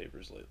LiDAR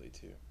papers lately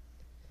too.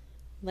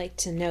 like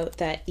to note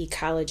that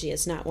ecology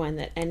is not one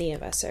that any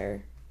of us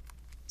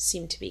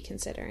seem to be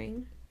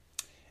considering.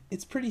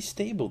 It's pretty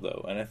stable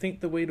though, and I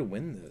think the way to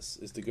win this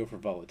is to go for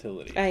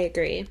volatility. I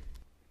agree.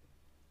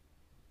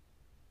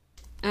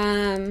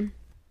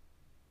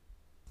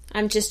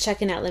 I'm just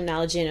checking out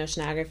limnology and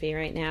oceanography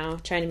right now,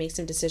 trying to make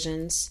some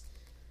decisions.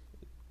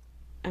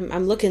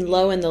 I'm looking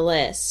low in the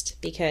list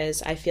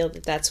because I feel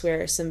that that's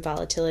where some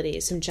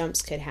volatility, some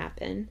jumps could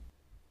happen.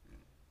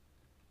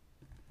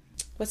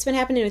 What's been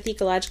happening with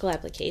ecological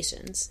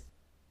applications?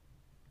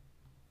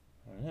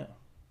 I don't know.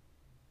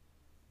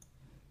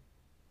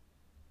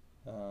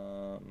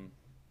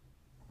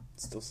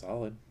 Still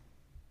solid.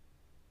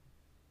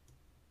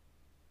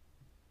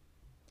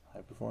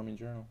 High performing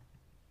journal.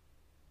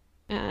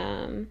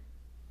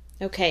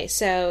 Okay,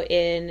 so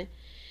in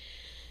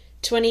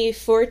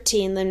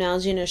 2014,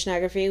 limnology and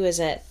oceanography was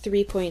at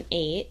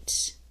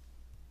 3.8,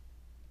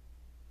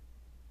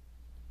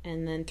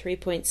 and then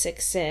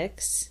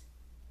 3.66,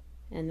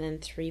 and then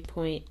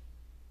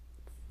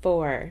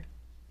 3.4.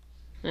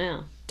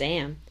 Wow,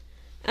 damn.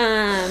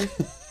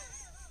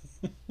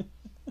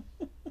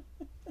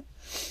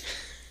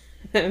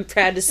 I'm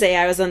proud to say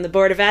I was on the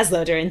board of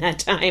ASLO during that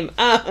time.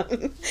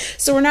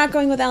 So we're not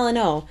going with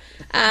LNO.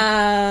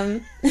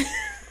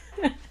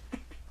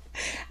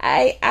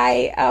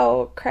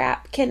 Oh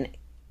crap. Can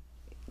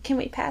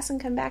we pass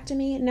and come back to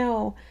me?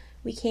 No,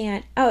 we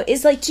can't. Oh,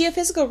 is like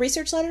geophysical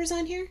research letters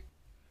on here?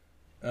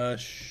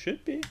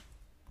 Should be.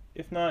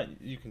 If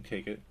not, you can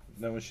take it.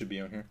 That one should be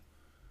on here.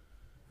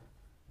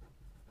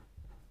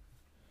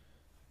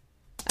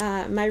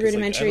 My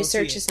rudimentary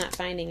search is not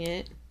finding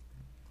it.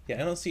 Yeah,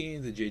 I don't see any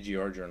of the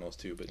JGR journals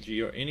too, but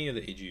any of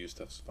the AGU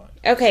stuff's fine.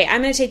 Okay,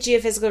 I'm going to take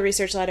geophysical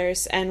research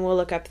letters and we'll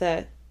look up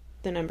the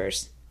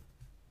numbers.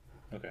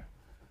 Okay.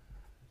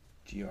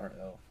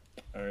 GRL.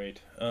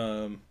 Alright.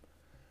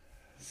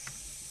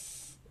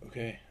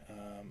 Okay.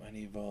 I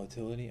need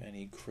volatility, I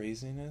need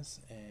craziness,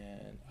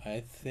 and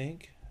I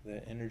think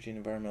that energy and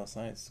environmental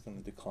science is going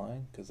to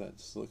decline because that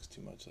just looks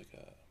too much of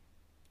a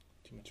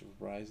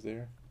rise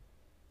there.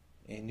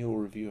 Annual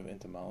review of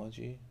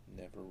entomology,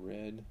 never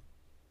read.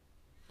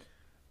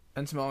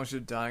 Entomology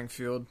is a dying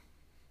field.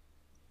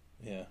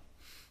 Yeah.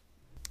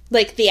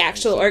 Like the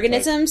actual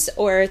organisms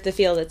or the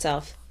field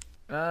itself?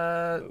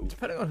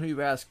 Depending on who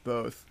you ask,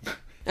 both.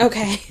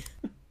 Okay.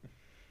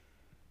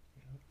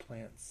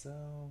 Plant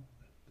cell,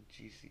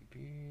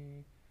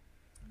 GCP.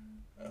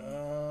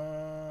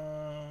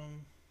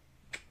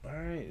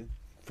 Alright.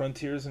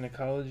 Frontiers in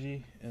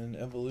ecology and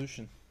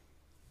evolution.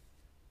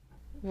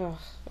 Oh,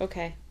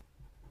 okay.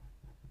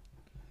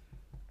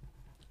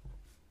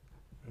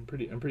 I'm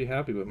pretty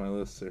happy with my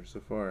list there so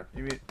far.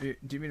 Do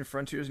you mean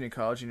frontiers in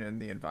ecology and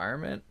the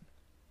environment,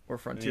 or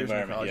frontiers in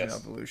ecology and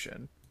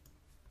evolution?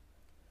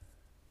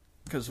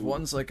 Because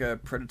one's like a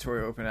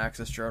predatory open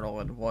access journal,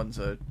 and one's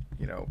a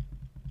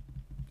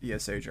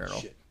ESA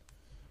journal. Shit.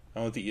 I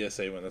want the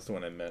ESA one. That's the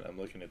one I meant. I'm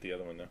looking at the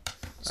other one now.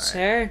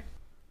 Sure. Right.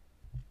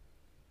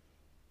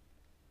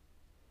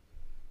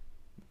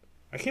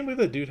 I can't believe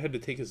that dude had to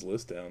take his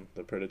list down.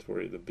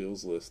 The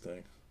Bills list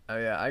thing. Oh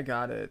yeah, I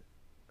got it.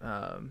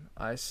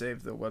 I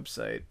saved the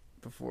website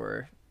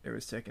before it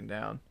was taken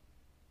down.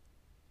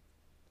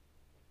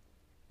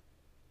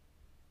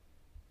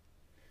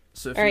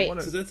 So if you want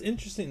to, so that's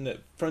interesting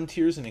that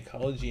Frontiers in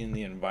Ecology and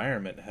the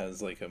Environment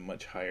has like a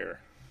much higher.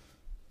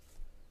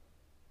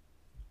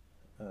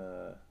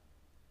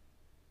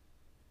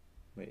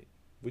 Wait,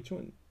 which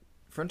one?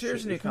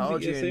 Frontiers in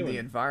Ecology and the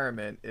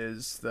Environment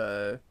is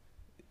the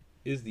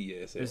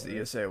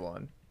ESA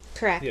one.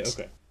 Correct. Yeah.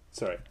 Okay.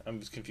 Sorry, I'm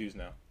just confused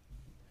now.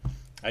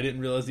 I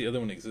didn't realize the other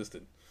one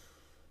existed.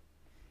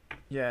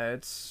 Yeah,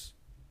 it's.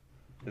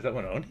 Is that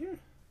one on here?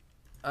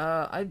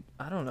 I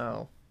don't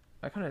know.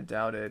 I kind of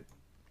doubt it.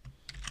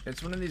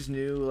 It's one of these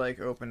new like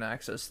open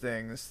access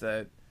things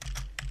that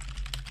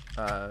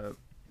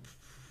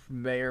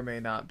may or may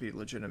not be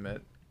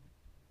legitimate.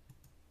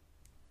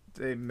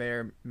 They may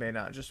or may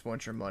not just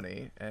want your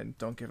money and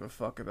don't give a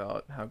fuck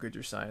about how good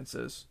your science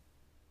is.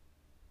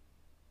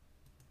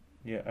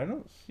 Yeah, I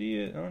don't see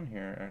it on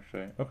here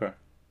actually. Okay.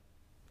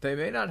 They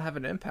may not have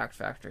an impact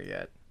factor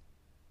yet.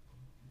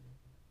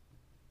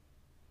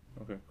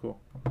 Okay, cool.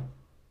 All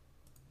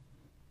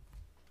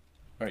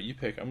right, you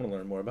pick. I'm going to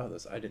learn more about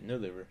this. I didn't know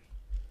they were...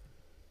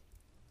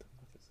 What the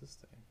fuck is this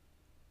thing?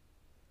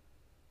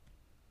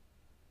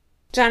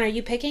 John, are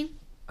you picking?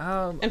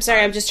 I'm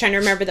sorry, I'm just trying to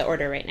remember the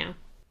order right now.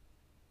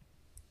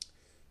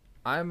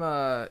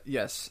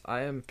 Yes,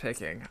 I am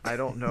picking. I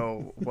don't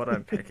know what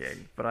I'm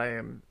picking, but I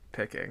am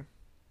picking.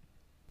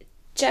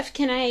 Jeff,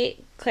 can I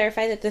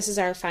clarify that this is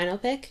our final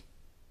pick?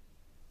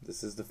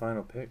 This is the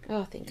final pick.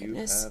 Oh, thank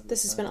goodness.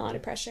 This has been a lot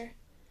of pressure.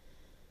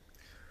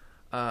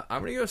 I'm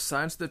going to go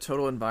science of the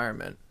total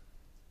environment.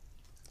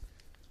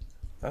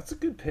 That's a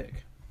good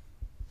pick.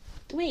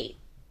 Wait.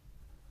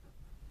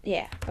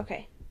 Yeah,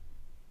 okay.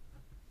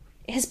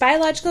 Has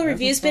biological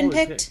reviews been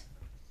picked?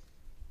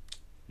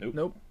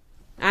 Nope.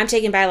 I'm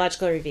taking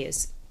biological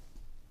reviews.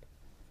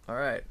 All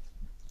right.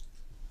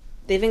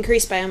 They've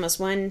increased by almost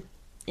 1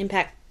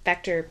 impact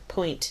factor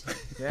point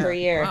per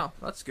year. Wow,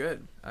 that's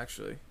good,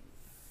 actually.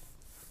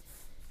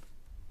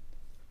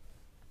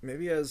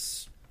 Maybe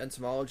as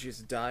entomology is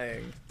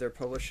dying, they're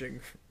publishing...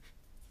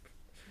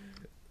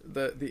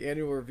 The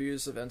annual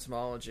reviews of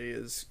entomology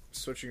is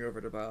switching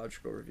over to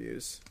biological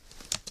reviews.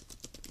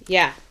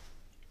 Yeah.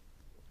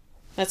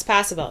 That's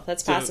possible.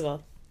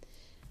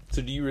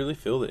 So do you really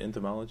feel that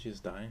entomology is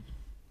dying?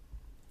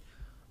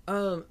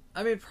 I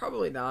mean,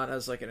 probably not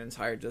as like an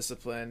entire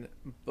discipline,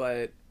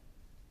 but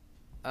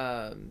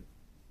and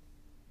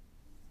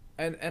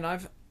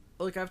I've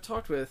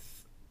talked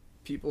with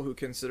people who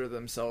consider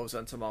themselves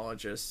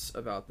entomologists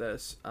about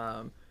this,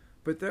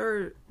 but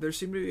there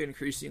seem to be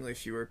increasingly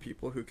fewer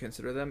people who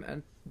consider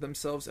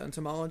themselves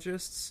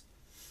entomologists,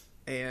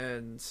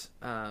 and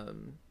I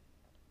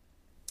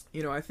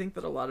think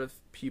that a lot of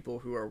people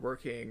who are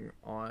working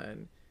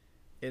on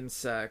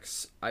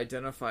insects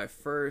identify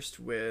first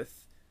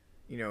with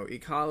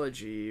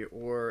ecology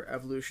or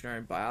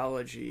evolutionary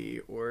biology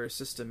or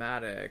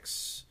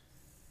systematics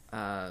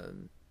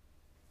and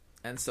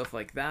stuff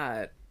like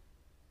that,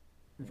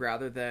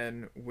 rather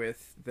than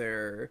with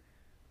their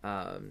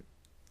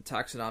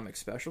taxonomic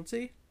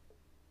specialty.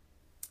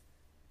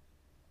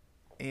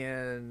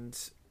 And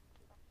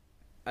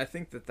I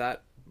think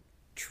that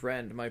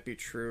trend might be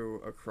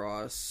true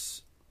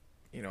across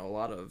a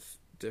lot of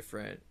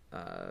different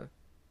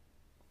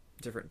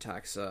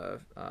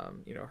taxa,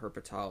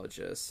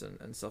 herpetologists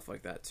and stuff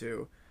like that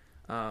too.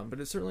 But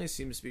it certainly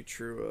seems to be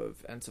true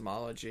of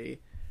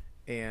entomology.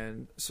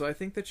 And so I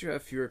think that you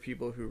have fewer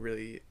people who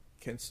really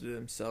consider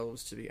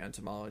themselves to be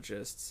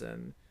entomologists,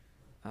 and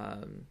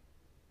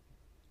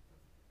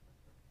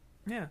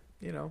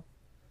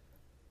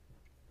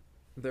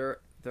there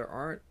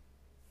aren't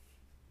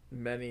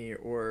many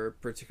or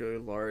particularly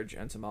large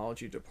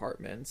entomology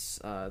departments.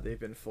 They've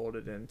been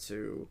folded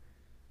into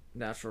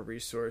natural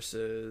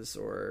resources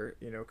or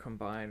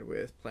combined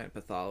with plant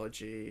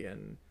pathology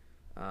and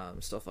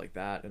stuff like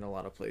that in a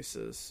lot of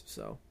places.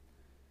 So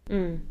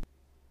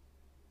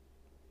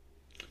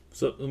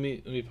So let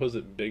me pose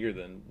it bigger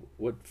then.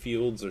 What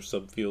fields or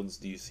subfields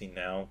do you see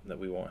now that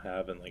we won't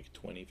have in like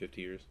 20,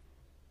 50 years?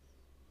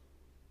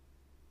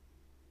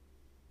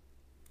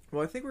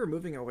 Well, I think we're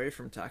moving away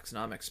from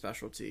taxonomic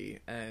specialty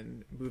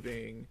and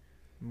moving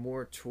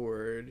more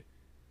toward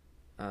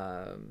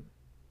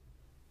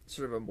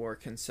sort of a more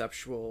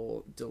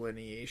conceptual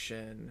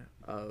delineation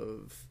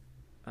of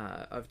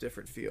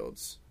different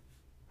fields.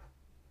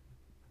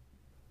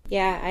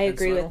 Yeah, I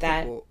agree with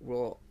that.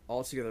 We'll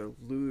altogether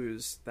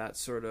lose that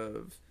sort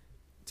of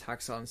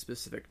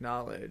taxon-specific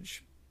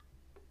knowledge,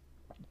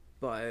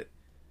 but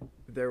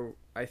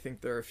I think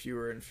there are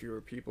fewer and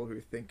fewer people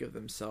who think of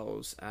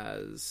themselves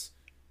as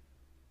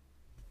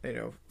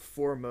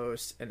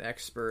foremost an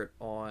expert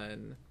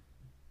on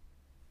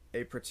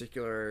a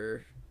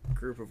particular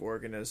group of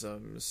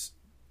organisms.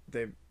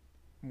 They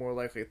more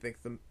likely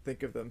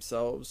think of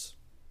themselves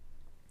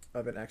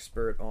of an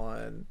expert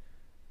on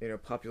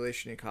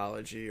population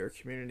ecology or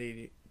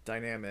community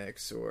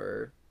dynamics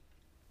or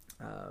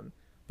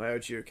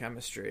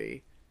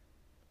biogeochemistry,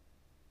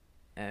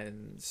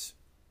 and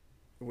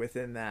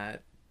within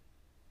that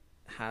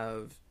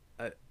have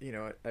a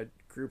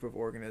group of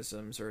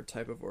organisms or a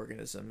type of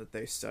organism that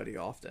they study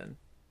often.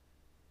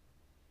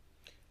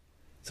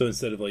 So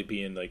instead of like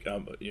being like I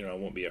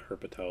won't be a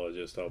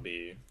herpetologist, I'll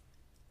be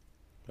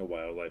a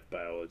wildlife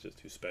biologist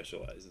who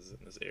specializes in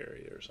this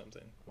area or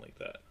something like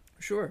that.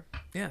 Sure.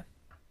 Yeah.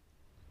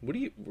 Where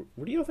do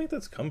y'all think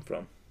that's come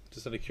from?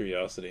 Just out of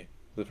curiosity.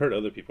 I've heard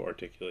other people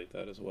articulate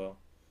that as well.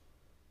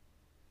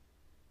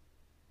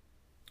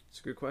 It's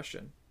a good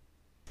question.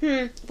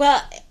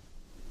 Well,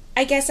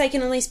 I guess I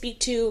can only speak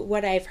to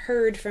what I've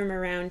heard from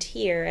around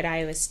here at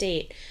Iowa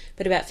State.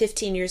 But about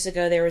 15 years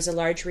ago, there was a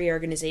large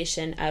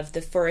reorganization of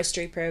the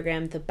forestry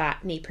program, the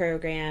botany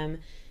program,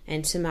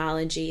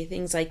 entomology,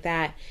 things like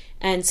that.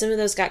 And some of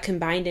those got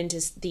combined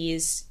into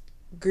these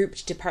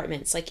grouped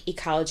departments like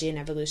ecology,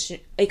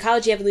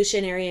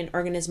 evolutionary, and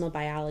organismal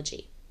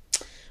biology,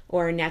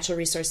 or natural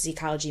resources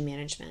ecology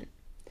management,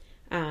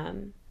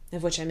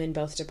 of which I'm in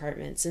both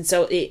departments. And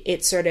so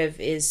it sort of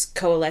is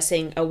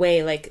coalescing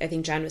away, like I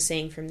think John was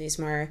saying, from these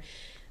more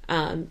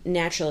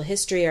natural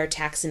history or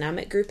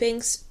taxonomic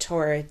groupings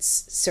towards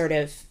sort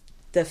of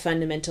the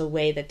fundamental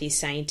way that these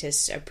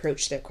scientists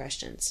approach their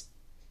questions.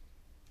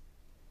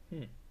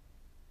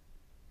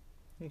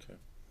 Okay.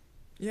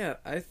 Yeah,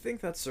 I think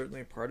that's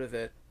certainly part of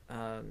it.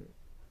 I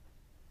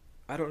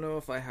don't know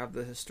if I have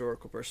the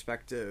historical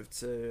perspective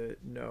to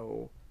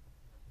know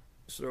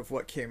sort of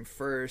what came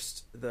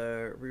first,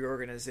 the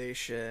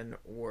reorganization,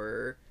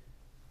 or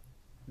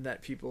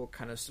that people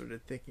kind of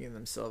started thinking of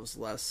themselves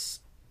less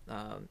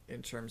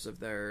in terms of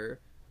their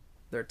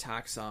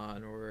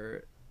taxon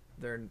or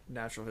their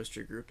natural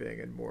history grouping,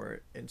 and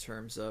more in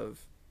terms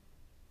of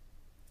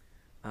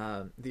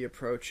the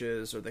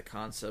approaches or the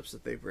concepts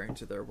that they bring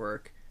to their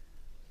work.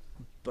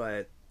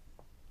 But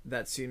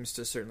that seems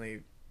to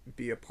certainly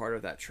be a part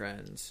of that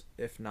trend,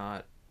 if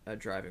not a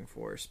driving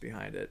force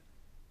behind it.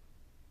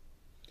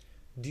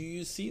 Do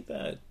you see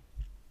that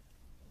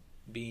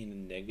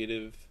being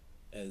negative,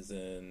 as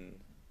in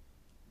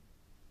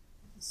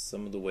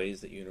some of the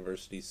ways that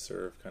universities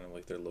serve kind of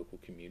like their local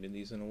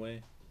communities in a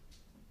way?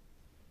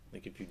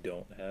 Like if you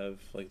don't have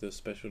like those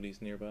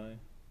specialties nearby?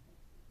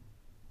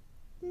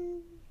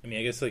 I mean,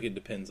 I guess like it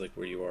depends like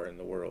where you are in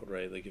the world,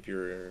 right? Like if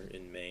you're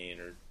in Maine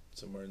or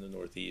somewhere in the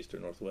Northeast or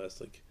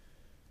Northwest, like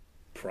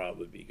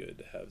probably be good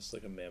to have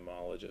like a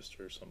mammologist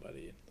or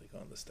somebody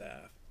like on the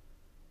staff.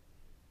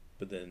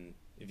 But then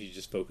if you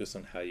just focus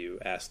on how you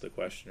ask the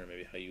question or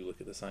maybe how you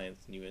look at the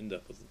science, then you end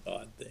up with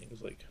odd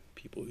things like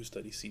people who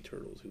study sea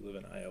turtles who live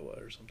in Iowa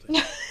or something.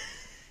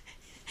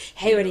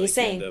 Hey, what are you like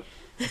saying?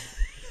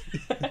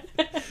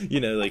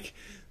 Like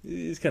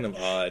it's kind of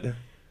odd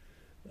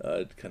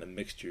kind of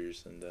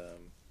mixtures. And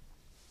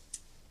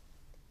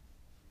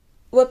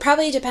well, it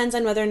probably depends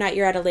on whether or not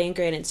you're at a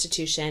land-grant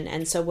institution,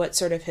 and so what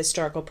sort of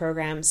historical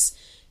programs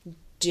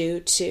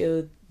due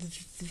to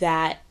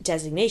that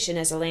designation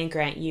as a land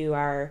grant you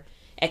are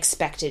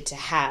expected to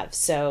have.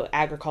 So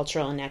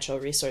agricultural and natural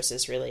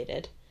resources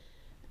related.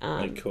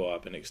 Like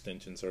co-op and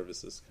extension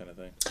services kind of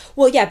thing.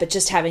 Well, yeah, but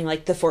just having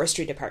like the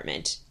forestry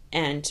department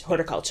and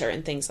horticulture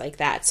and things like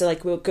that. So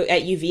like we'll go,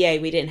 at UVA,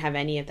 we didn't have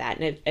any of that.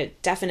 And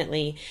it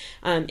definitely,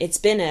 it's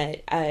been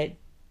a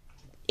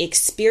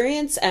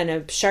experience and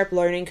a sharp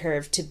learning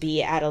curve to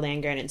be at a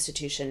land-grant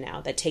institution now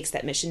that takes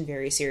that mission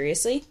very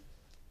seriously.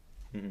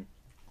 Mm-hmm.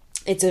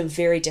 It's a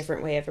very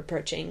different way of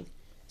approaching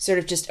sort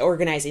of just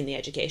organizing the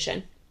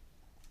education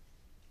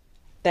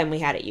than we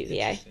had at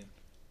UVA.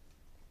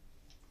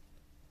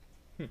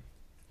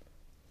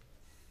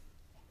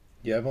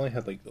 Yeah, I've only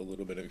had like a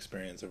little bit of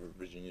experience over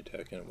Virginia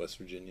Tech and West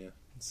Virginia,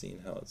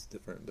 seeing how it's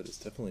different, but it's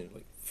definitely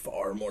like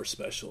far more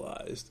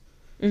specialized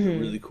in a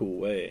really cool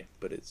way.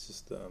 But it's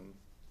just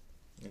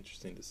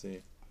interesting to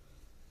see.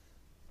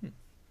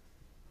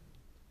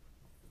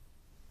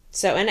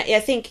 So, and I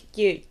think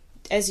you,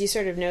 as you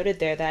sort of noted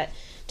there, that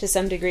to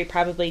some degree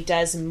probably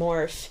does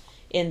morph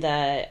in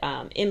the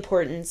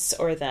importance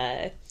or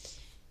the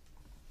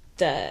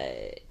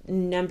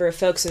number of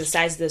folks or the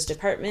size of those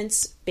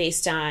departments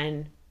based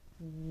on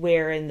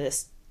where in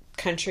this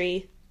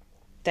country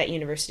that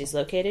university is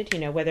located.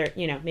 Whether,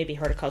 maybe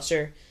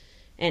horticulture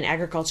and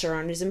agriculture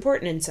aren't as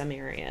important in some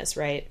areas,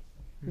 right?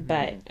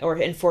 Mm-hmm. Or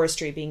in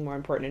forestry being more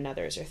important in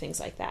others or things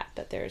like that.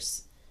 But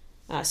there's,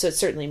 so it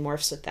certainly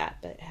morphs with that.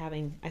 But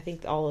I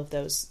think all of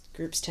those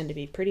groups tend to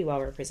be pretty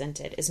well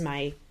represented is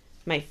my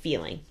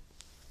feeling,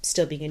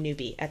 still being a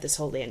newbie at this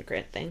whole land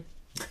grant thing.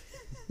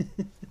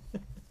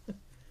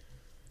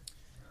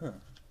 Huh.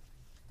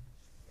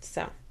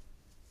 So.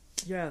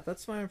 Yeah,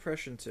 that's my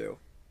impression too.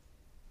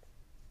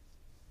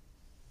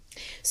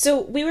 So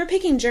we were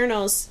picking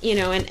journals,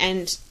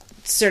 and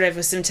sort of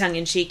with some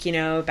tongue-in-cheek,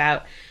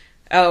 about,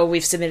 oh,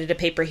 we've submitted a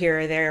paper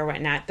here or there or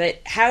whatnot.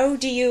 But how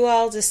do you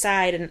all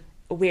decide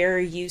where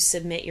you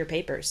submit your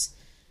papers?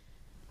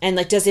 And,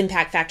 does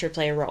impact factor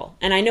play a role?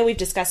 And I know we've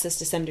discussed this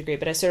to some degree,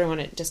 but I sort of want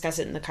to discuss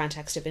it in the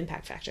context of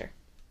impact factor.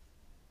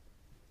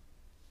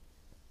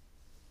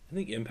 I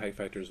think impact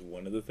factor is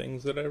one of the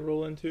things that I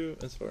roll into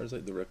as far as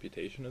the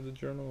reputation of the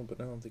journal, but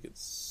I don't think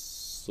it's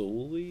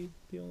solely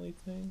the only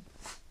thing.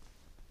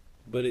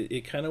 But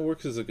it kind of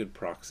works as a good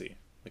proxy,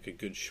 like a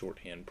good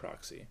shorthand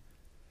proxy,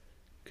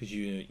 because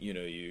you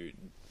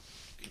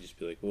can just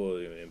be like, well,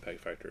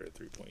 impact factor at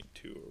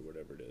 3.2 or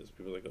whatever it is.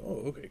 People are like,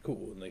 oh, okay,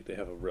 cool, and they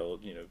have a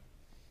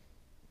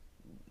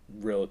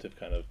relative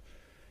kind of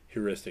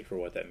heuristic for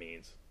what that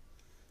means.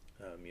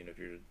 If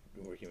you're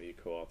working with your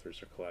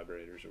co-authors or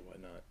collaborators or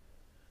whatnot.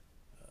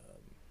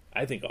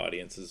 I think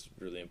audience is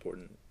really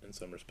important in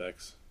some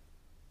respects.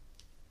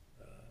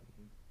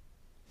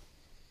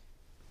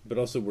 But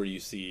also where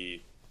you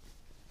see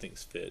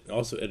things fit. And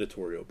also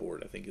editorial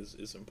board, I think,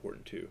 is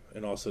important too.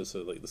 And also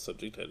the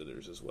subject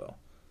editors as well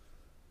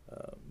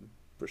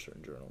for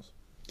certain journals.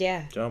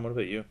 Yeah. John, what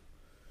about you?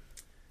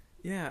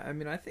 Yeah, I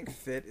mean, I think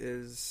fit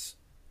is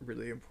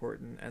really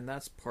important, and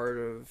that's part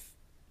of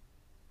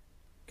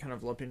kind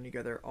of lumping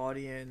together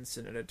audience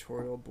and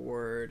editorial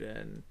board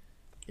and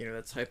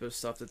the type of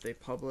stuff that they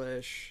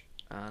publish.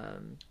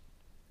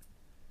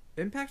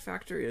 Impact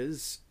factor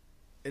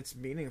it's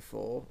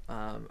meaningful.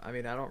 I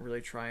mean, I don't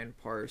really try and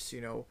parse,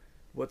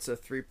 what's a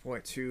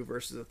 3.2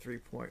 versus a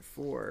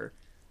 3.4.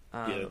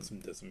 Yeah,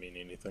 that doesn't mean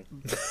anything.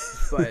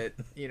 But,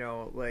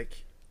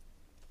 like,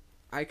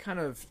 I kind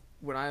of,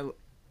 when I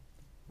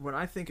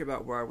think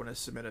about where I want to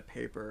submit a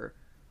paper,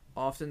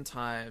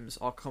 oftentimes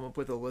I'll come up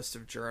with a list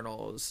of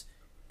journals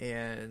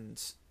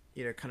and,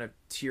 kind of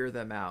tier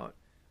them out.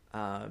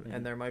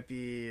 And there might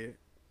be,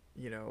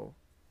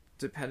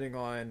 depending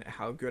on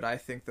how good I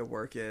think the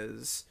work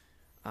is,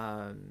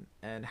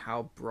 and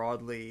how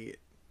broadly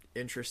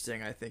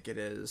interesting I think it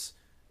is,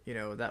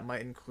 that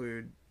might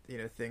include,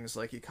 things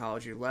like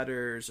ecology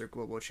letters or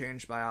global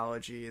change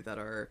biology that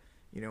are,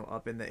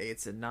 up in the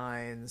 8s and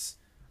 9s.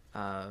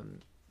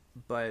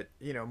 But,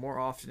 more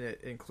often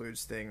it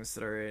includes things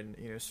that are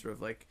in, sort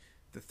of like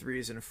the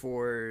 3s and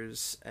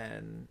 4s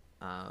and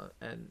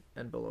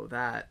below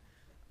that.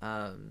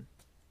 And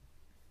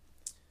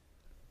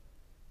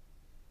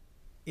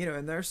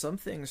there are some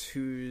things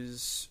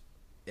whose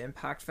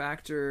impact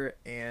factor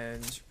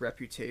and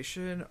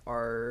reputation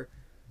are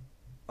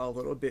a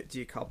little bit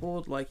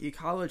decoupled. Like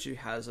ecology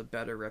has a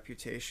better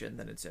reputation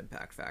than its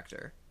impact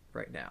factor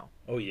right now.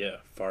 Oh yeah,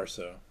 far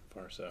so.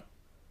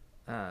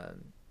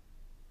 And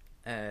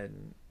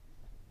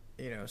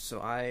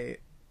so I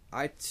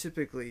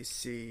typically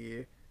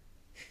see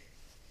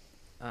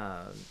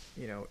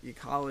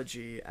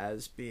ecology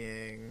as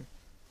being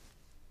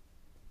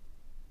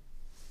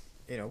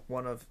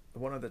one of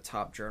the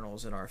top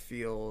journals in our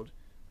field,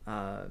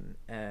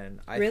 and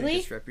I think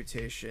its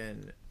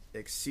reputation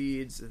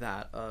exceeds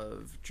that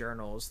of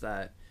journals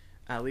that,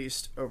 at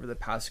least over the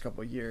past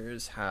couple of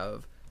years,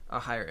 have a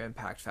higher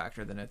impact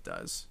factor than it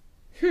does.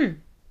 I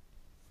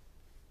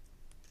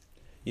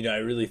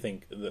really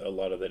think that a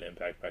lot of that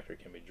impact factor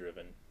can be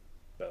driven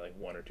by like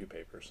one or two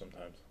papers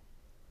sometimes,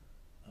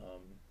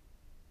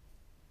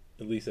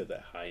 at least at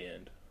that high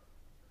end.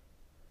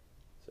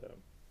 So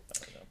I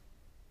don't know.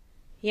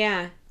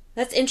 Yeah,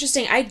 that's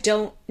interesting. I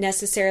don't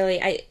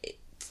necessarily.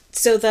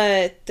 So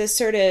the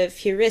sort of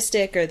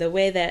heuristic, or the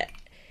way that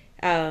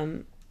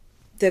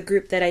the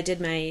group that I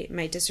did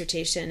my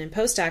dissertation and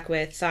postdoc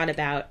with thought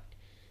about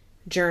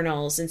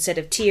journals, instead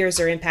of tiers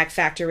or impact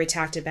factor, we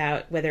talked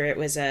about whether it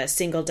was a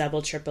single,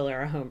 double, triple,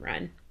 or a home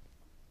run.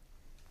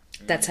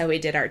 That's how we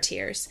did our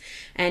tiers.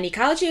 And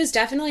ecology was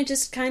definitely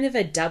just kind of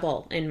a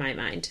double in my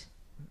mind.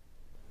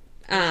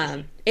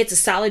 It's a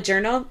solid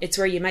journal. It's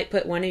where you might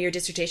put one of your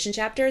dissertation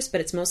chapters, but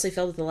it's mostly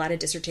filled with a lot of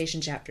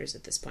dissertation chapters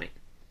at this point.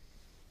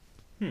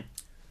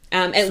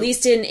 At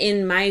least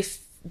in my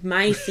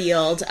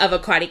field of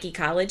aquatic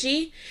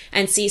ecology.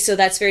 And so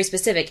that's very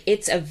specific.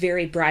 It's a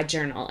very broad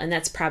journal, and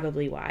that's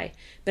probably why.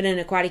 But in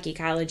aquatic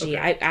ecology,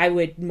 okay, I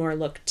would more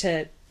look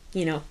to,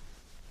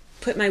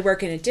 put my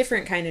work in a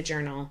different kind of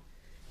journal,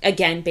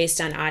 again,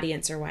 based on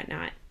audience or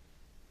whatnot.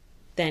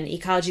 Then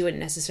ecology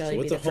wouldn't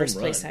necessarily be the first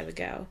place I would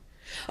go.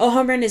 Oh,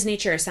 home run is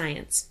Nature or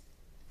Science.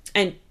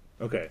 And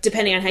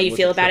depending on how you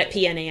feel about it,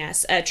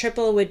 PNAS. A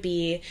triple would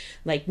be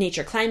like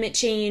Nature Climate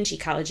Change,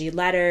 Ecology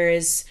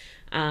Letters,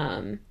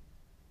 sort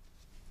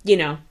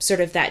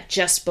of that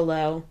just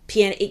below.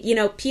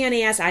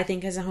 PNAS I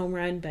think is a home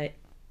run, but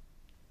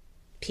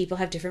people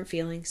have different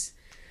feelings.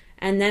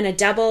 And then a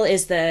double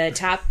is the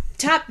top.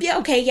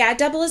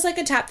 Double is like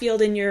a top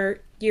field in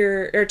your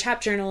or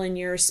top journal in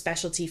your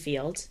specialty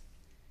field.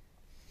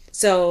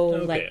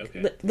 So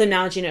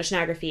limnology and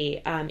oceanography,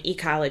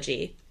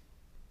 ecology.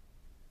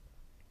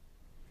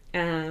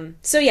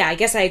 So yeah, I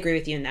guess I agree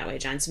with you in that way,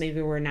 John. So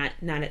maybe we're not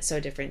so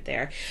different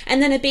there. And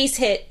then a base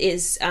hit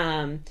is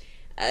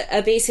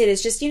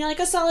just, like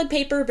a solid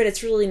paper, but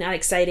it's really not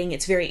exciting.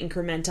 It's very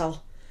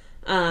incremental.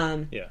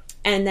 And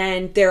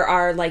then there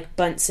are like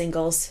bunt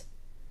singles,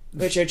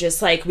 which are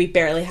just like, we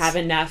barely have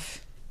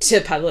enough to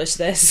publish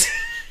this.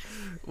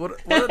 What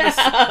are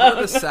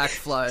the sack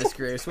flies,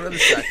 Grace? What are the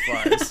sack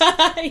flies?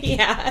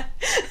 Yeah,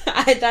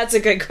 that's a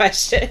good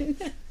question.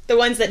 The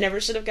ones that never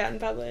should have gotten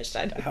published.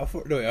 How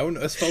far? No,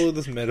 let's follow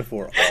this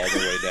metaphor all the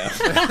way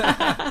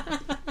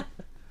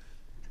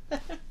down.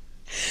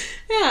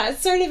 Yeah,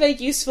 it's sort of a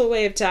useful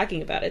way of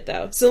talking about it,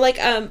 though. So, like,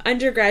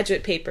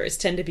 undergraduate papers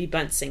tend to be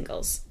bunt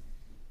singles.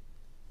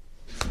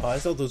 Oh, I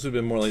thought those would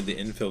have been more like the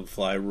infield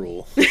fly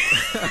rule. Well,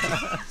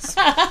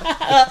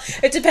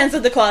 it depends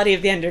on the quality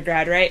of the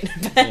undergrad, right?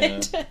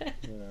 But,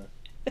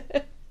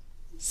 yeah.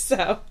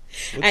 So,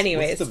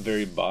 anyways. What's the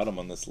very bottom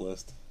on this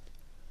list?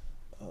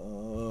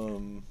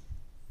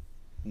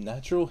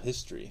 Natural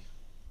history.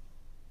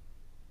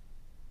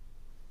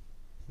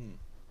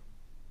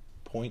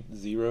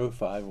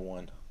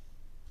 0.051.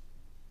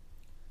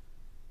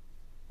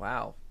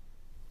 Wow.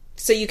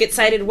 So you get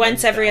cited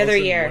once every other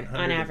year,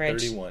 on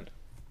average. 31.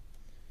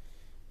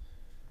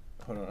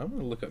 Hold on, I'm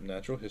going to look up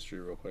natural history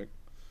real quick.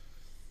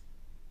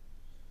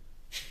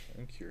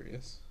 I'm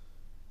curious.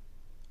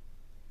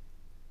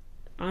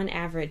 On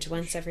average,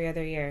 once every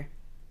other year.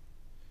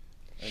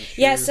 Sure,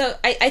 yeah, so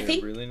I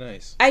think really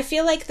nice. I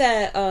feel like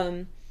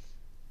the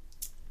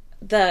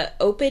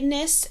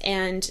openness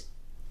and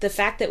the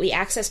fact that we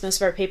access most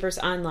of our papers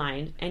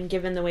online, and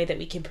given the way that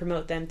we can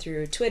promote them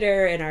through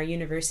Twitter and our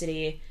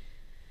university,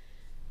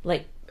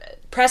 like,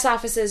 press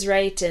offices,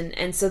 right?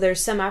 And so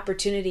there's some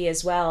opportunity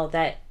as well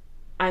that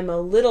I'm a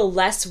little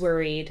less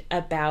worried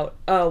about,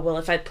 oh, well,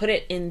 if I put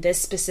it in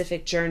this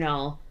specific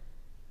journal,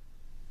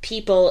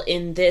 people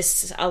in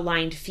this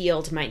aligned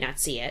field might not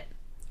see it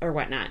or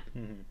whatnot.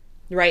 Mm-hmm.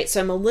 Right? So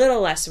I'm a little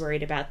less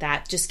worried about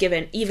that, just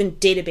given even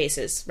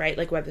databases, right?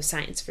 Like Web of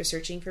Science for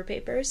searching for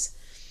papers.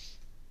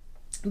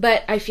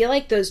 But I feel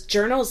like those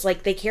journals,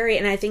 like they carry,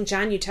 and I think,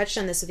 John, you touched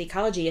on this with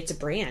ecology, it's a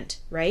brand,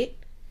 right?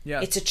 Yeah.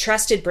 It's a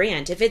trusted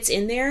brand. If it's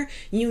in there,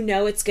 you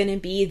know it's going to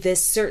be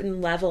this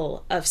certain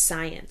level of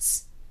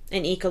science,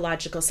 an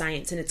ecological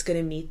science, and it's going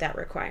to meet that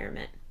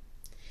requirement.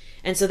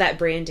 And so that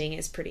branding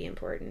is pretty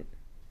important.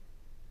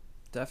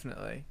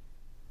 Definitely.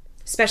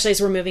 Especially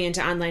as we're moving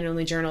into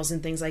online-only journals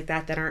and things like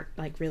that aren't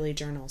like really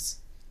journals.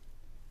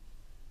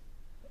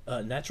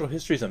 Natural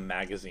History is a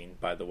magazine,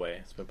 by the way.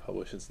 It's been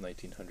published since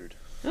 1900.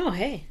 Oh,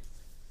 hey.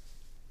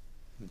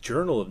 The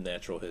Journal of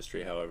Natural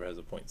History, however, has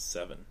a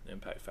 0.7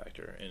 impact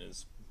factor and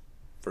is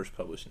first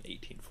published in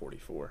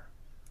 1844.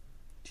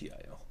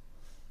 TIL.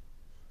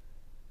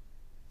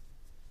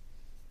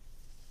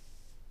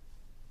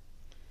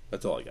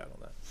 That's all I got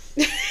on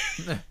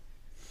that.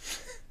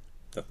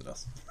 Nothing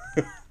else.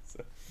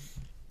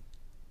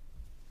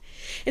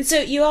 And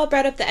so you all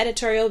brought up the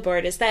editorial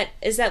board. Is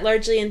that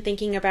largely in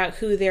thinking about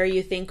who there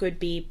you think would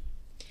be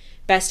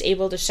best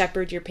able to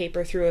shepherd your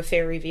paper through a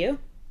fair review?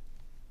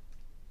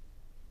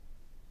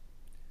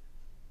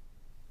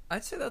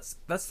 I'd say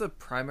that's the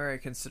primary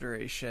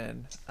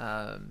consideration.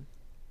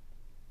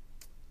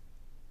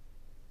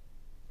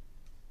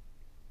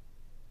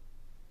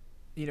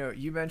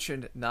 You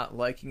mentioned not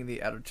liking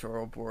the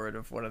editorial board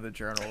of one of the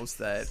journals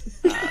that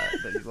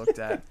that you looked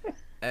at,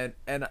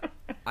 and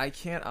I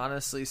can't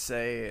honestly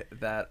say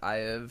that I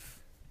have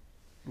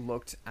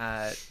looked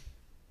at.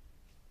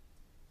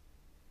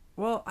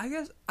 Well, I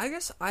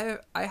guess I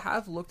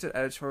have looked at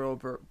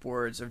editorial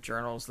boards of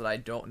journals that I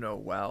don't know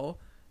well,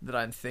 that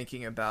I'm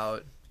thinking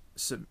about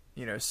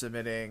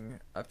submitting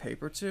a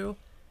paper to,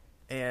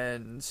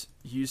 and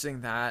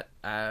using that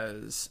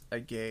as a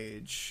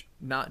gauge,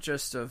 not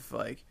just of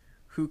like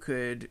who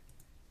could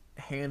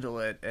handle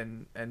it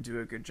and do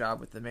a good job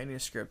with the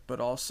manuscript,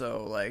 but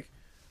also like,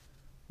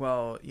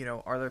 well,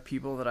 are there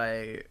people that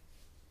I,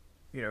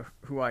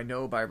 who I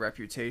know by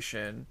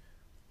reputation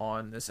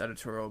on this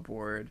editorial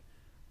board,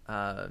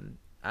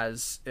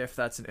 as if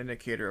that's an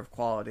indicator of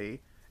quality.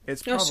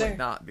 It's probably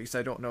not, because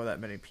I don't know that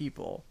many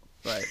people,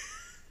 but,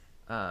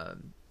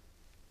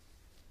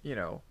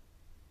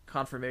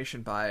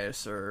 confirmation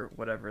bias or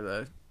whatever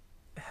the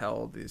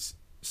hell these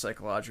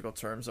psychological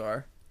terms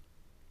are.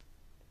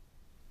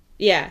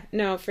 Yeah,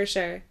 no, for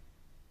sure.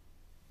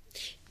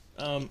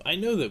 I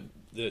know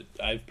that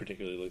I've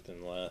particularly looked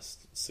in the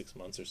last 6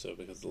 months or so,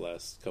 because the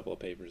last couple of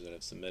papers that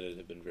I've submitted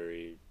have been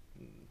very,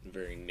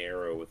 very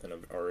narrow within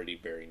an already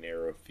very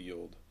narrow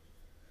field.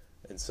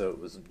 And so it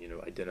was,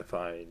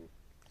 identifying,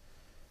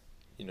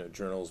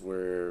 journals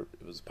where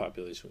it was a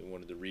population we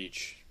wanted to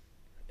reach,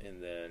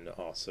 and then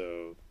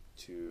also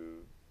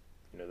to,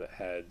 that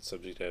had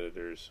subject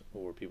editors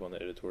or people on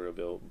the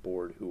editorial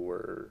board who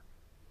were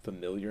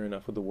familiar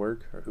enough with the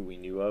work, or who we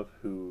knew of,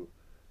 who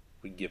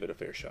would give it a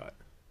fair shot,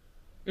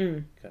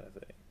 kind of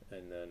thing.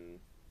 And then,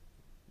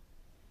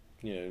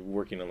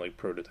 working on like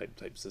prototype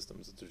type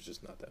systems that there's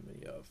just not that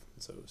many of.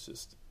 And so it's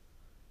just,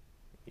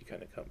 you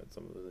kind of come at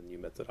some of the new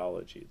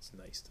methodology. It's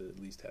nice to at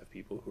least have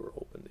people who are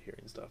open to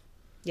hearing stuff.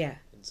 Yeah.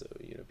 And so,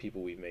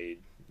 people we've made,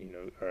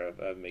 or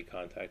I've made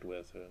contact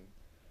with,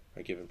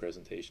 or given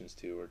presentations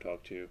to, or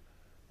talked to,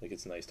 like,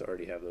 it's nice to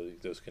already have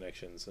those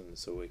connections. And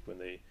so like when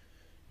they,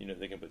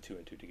 they can put two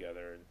and two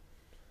together and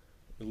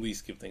at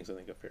least give things, I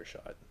think, a fair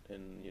shot,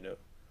 and,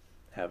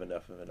 have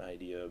enough of an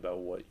idea about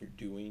what you're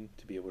doing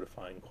to be able to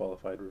find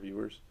qualified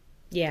reviewers.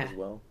 Yeah. As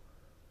well.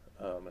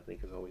 I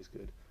think is always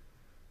good.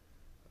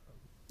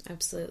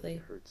 Absolutely.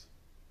 It hurts.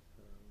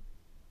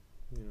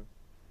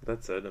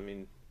 That said,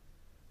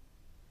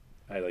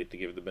 I like to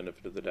give the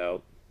benefit of the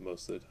doubt.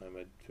 Most of the time,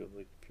 I feel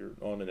like if you're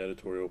on an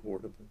editorial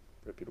board of a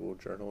reputable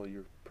journal,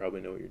 you probably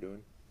know what you're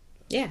doing.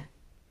 Yeah.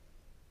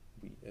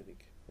 I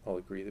think all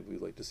agree that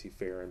we'd like to see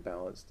fair and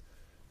balanced,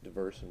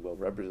 diverse and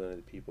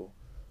well-represented people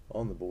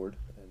on the board,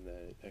 and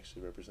that it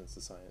actually represents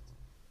the science.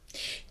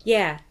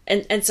 Yeah,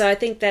 and so I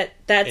think that's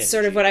energy,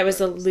 sort of what I was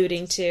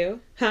alluding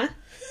to. Huh?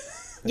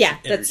 Yeah,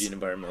 energy and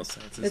environmental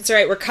sciences. That's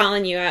right. We're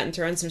calling you out and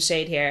throwing some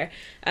shade here.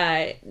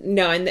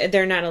 No, and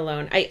they're not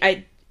alone.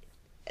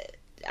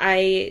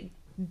 I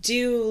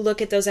do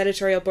look at those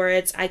editorial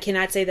boards. I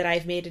cannot say that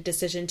I've made a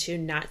decision to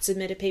not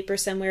submit a paper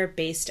somewhere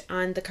based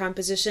on the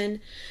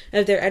composition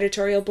of their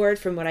editorial board,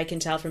 from what I can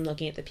tell from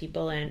looking at the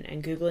people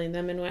and Googling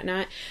them and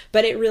whatnot.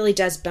 But it really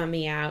does bum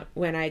me out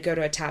when I go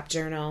to a top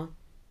journal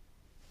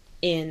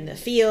in the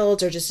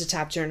field, or just a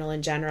top journal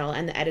in general,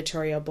 and the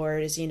editorial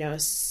board is,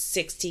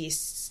 60,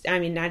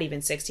 not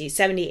even 60,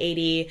 70,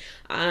 80,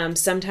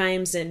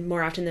 sometimes, and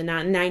more often than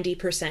not,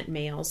 90%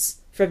 males.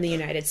 from the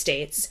United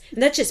States.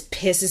 And that just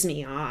pisses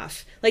me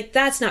off. Like,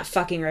 that's not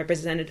fucking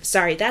representative.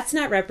 Sorry, that's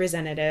not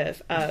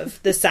representative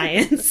of the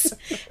science.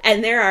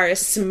 And there are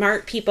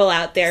smart people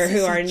out there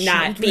who are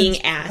not being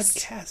asked.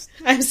 Podcast.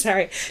 I'm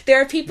sorry. There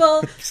are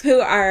people who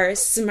are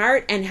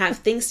smart and have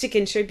things to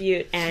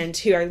contribute and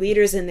who are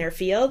leaders in their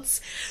fields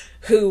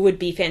who would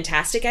be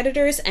fantastic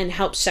editors and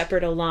help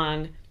shepherd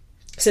along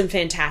some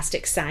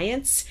fantastic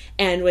science.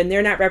 And when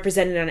they're not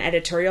represented on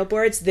editorial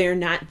boards, they're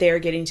not there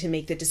getting to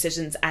make the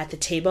decisions at the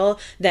table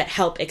that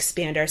help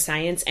expand our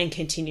science and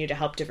continue to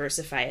help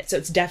diversify it. So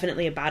it's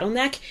definitely a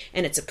bottleneck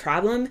and it's a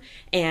problem.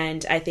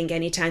 And I think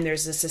anytime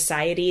there's a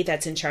society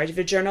that's in charge of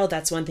a journal,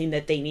 that's one thing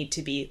that they need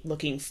to be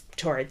looking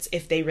towards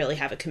if they really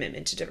have a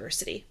commitment to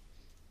diversity.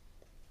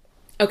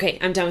 Okay,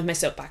 I'm done with my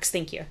soapbox.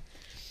 Thank you.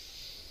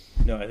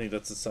 No, I think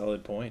that's a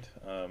solid point.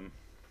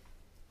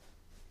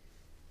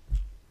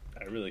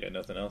 I really got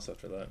nothing else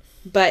after that.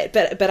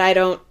 But I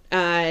don't,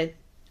 at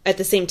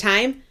the same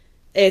time,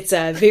 it's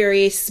a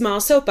very small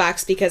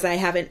soapbox because I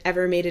haven't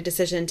ever made a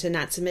decision to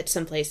not submit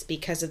someplace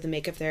because of the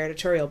makeup of their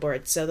editorial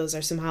board. So those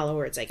are some hollow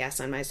words, I guess,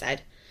 on my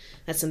side.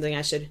 That's something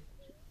I should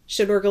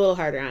work a little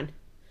harder on.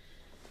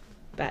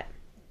 But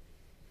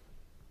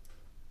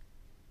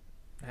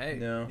hey,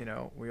 no. You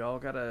know, we all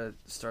gotta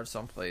start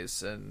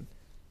someplace, and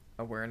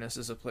awareness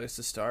is a place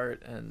to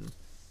start, and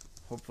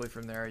hopefully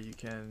from there you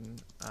can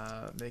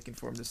make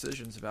informed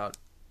decisions about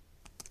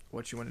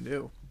what you want to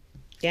do.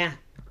 Yeah,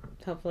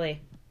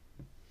 hopefully.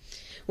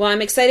 Well,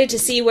 I'm excited to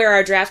see where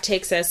our draft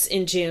takes us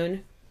in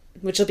June,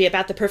 which will be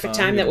about the perfect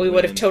time that we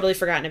would have totally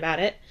forgotten about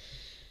it.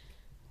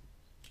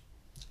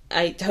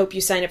 I hope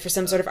you sign up for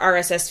some sort of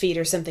RSS feed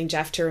or something,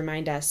 Jeff, to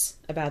remind us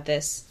about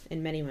this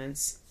in many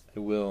months. I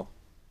will.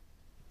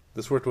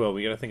 This worked well.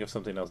 We got to think of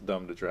something else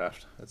dumb to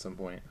draft at some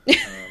point.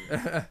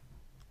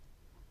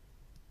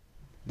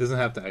 Doesn't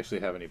have to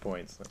actually have any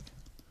points. Like,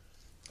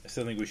 I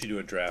still think we should do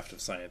a draft of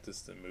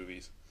scientists and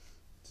movies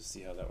to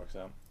see how that works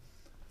out.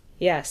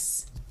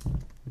 Yes.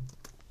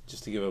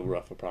 Just to give a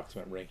rough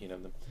approximate ranking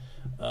of them.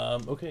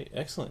 Okay,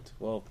 excellent.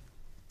 Well,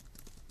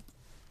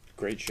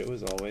 great show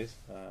as always.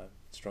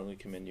 Strongly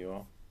commend you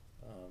all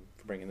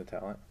for bringing the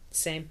talent.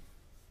 Same.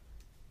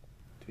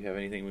 Do you have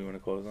anything we want to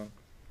close on?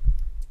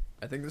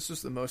 I think this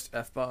was the most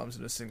F-bombs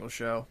in a single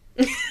show.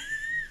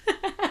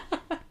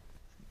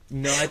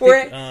 No, I think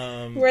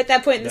we're at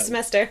that point in the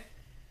semester.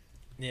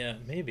 Yeah,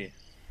 maybe.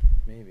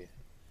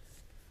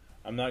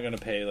 I'm not gonna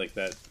pay like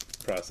that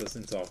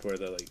processing software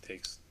that like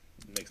makes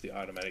the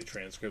automatic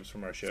transcripts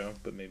from our show,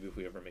 but maybe if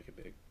we ever make it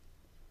big.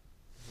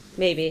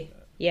 Maybe.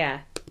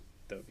 Yeah.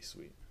 That would be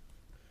sweet.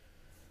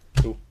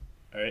 Cool.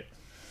 All right.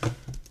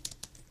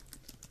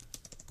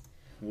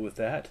 Well, with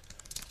that,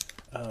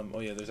 oh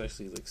yeah, there's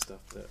actually like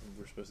stuff that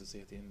we're supposed to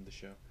say at the end of the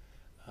show.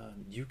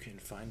 You can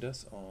find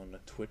us on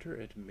Twitter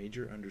at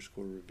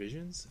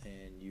major_revisions,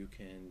 and you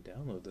can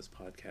download this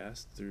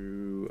podcast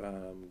through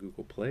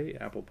Google Play,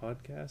 Apple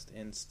Podcast,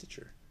 and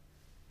Stitcher.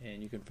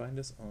 And you can find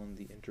us on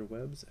the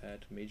interwebs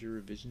at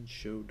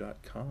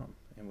majorrevisionshow.com.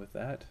 And with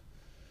that,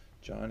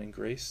 John and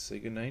Grace, say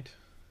goodnight.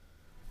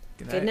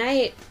 Good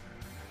night.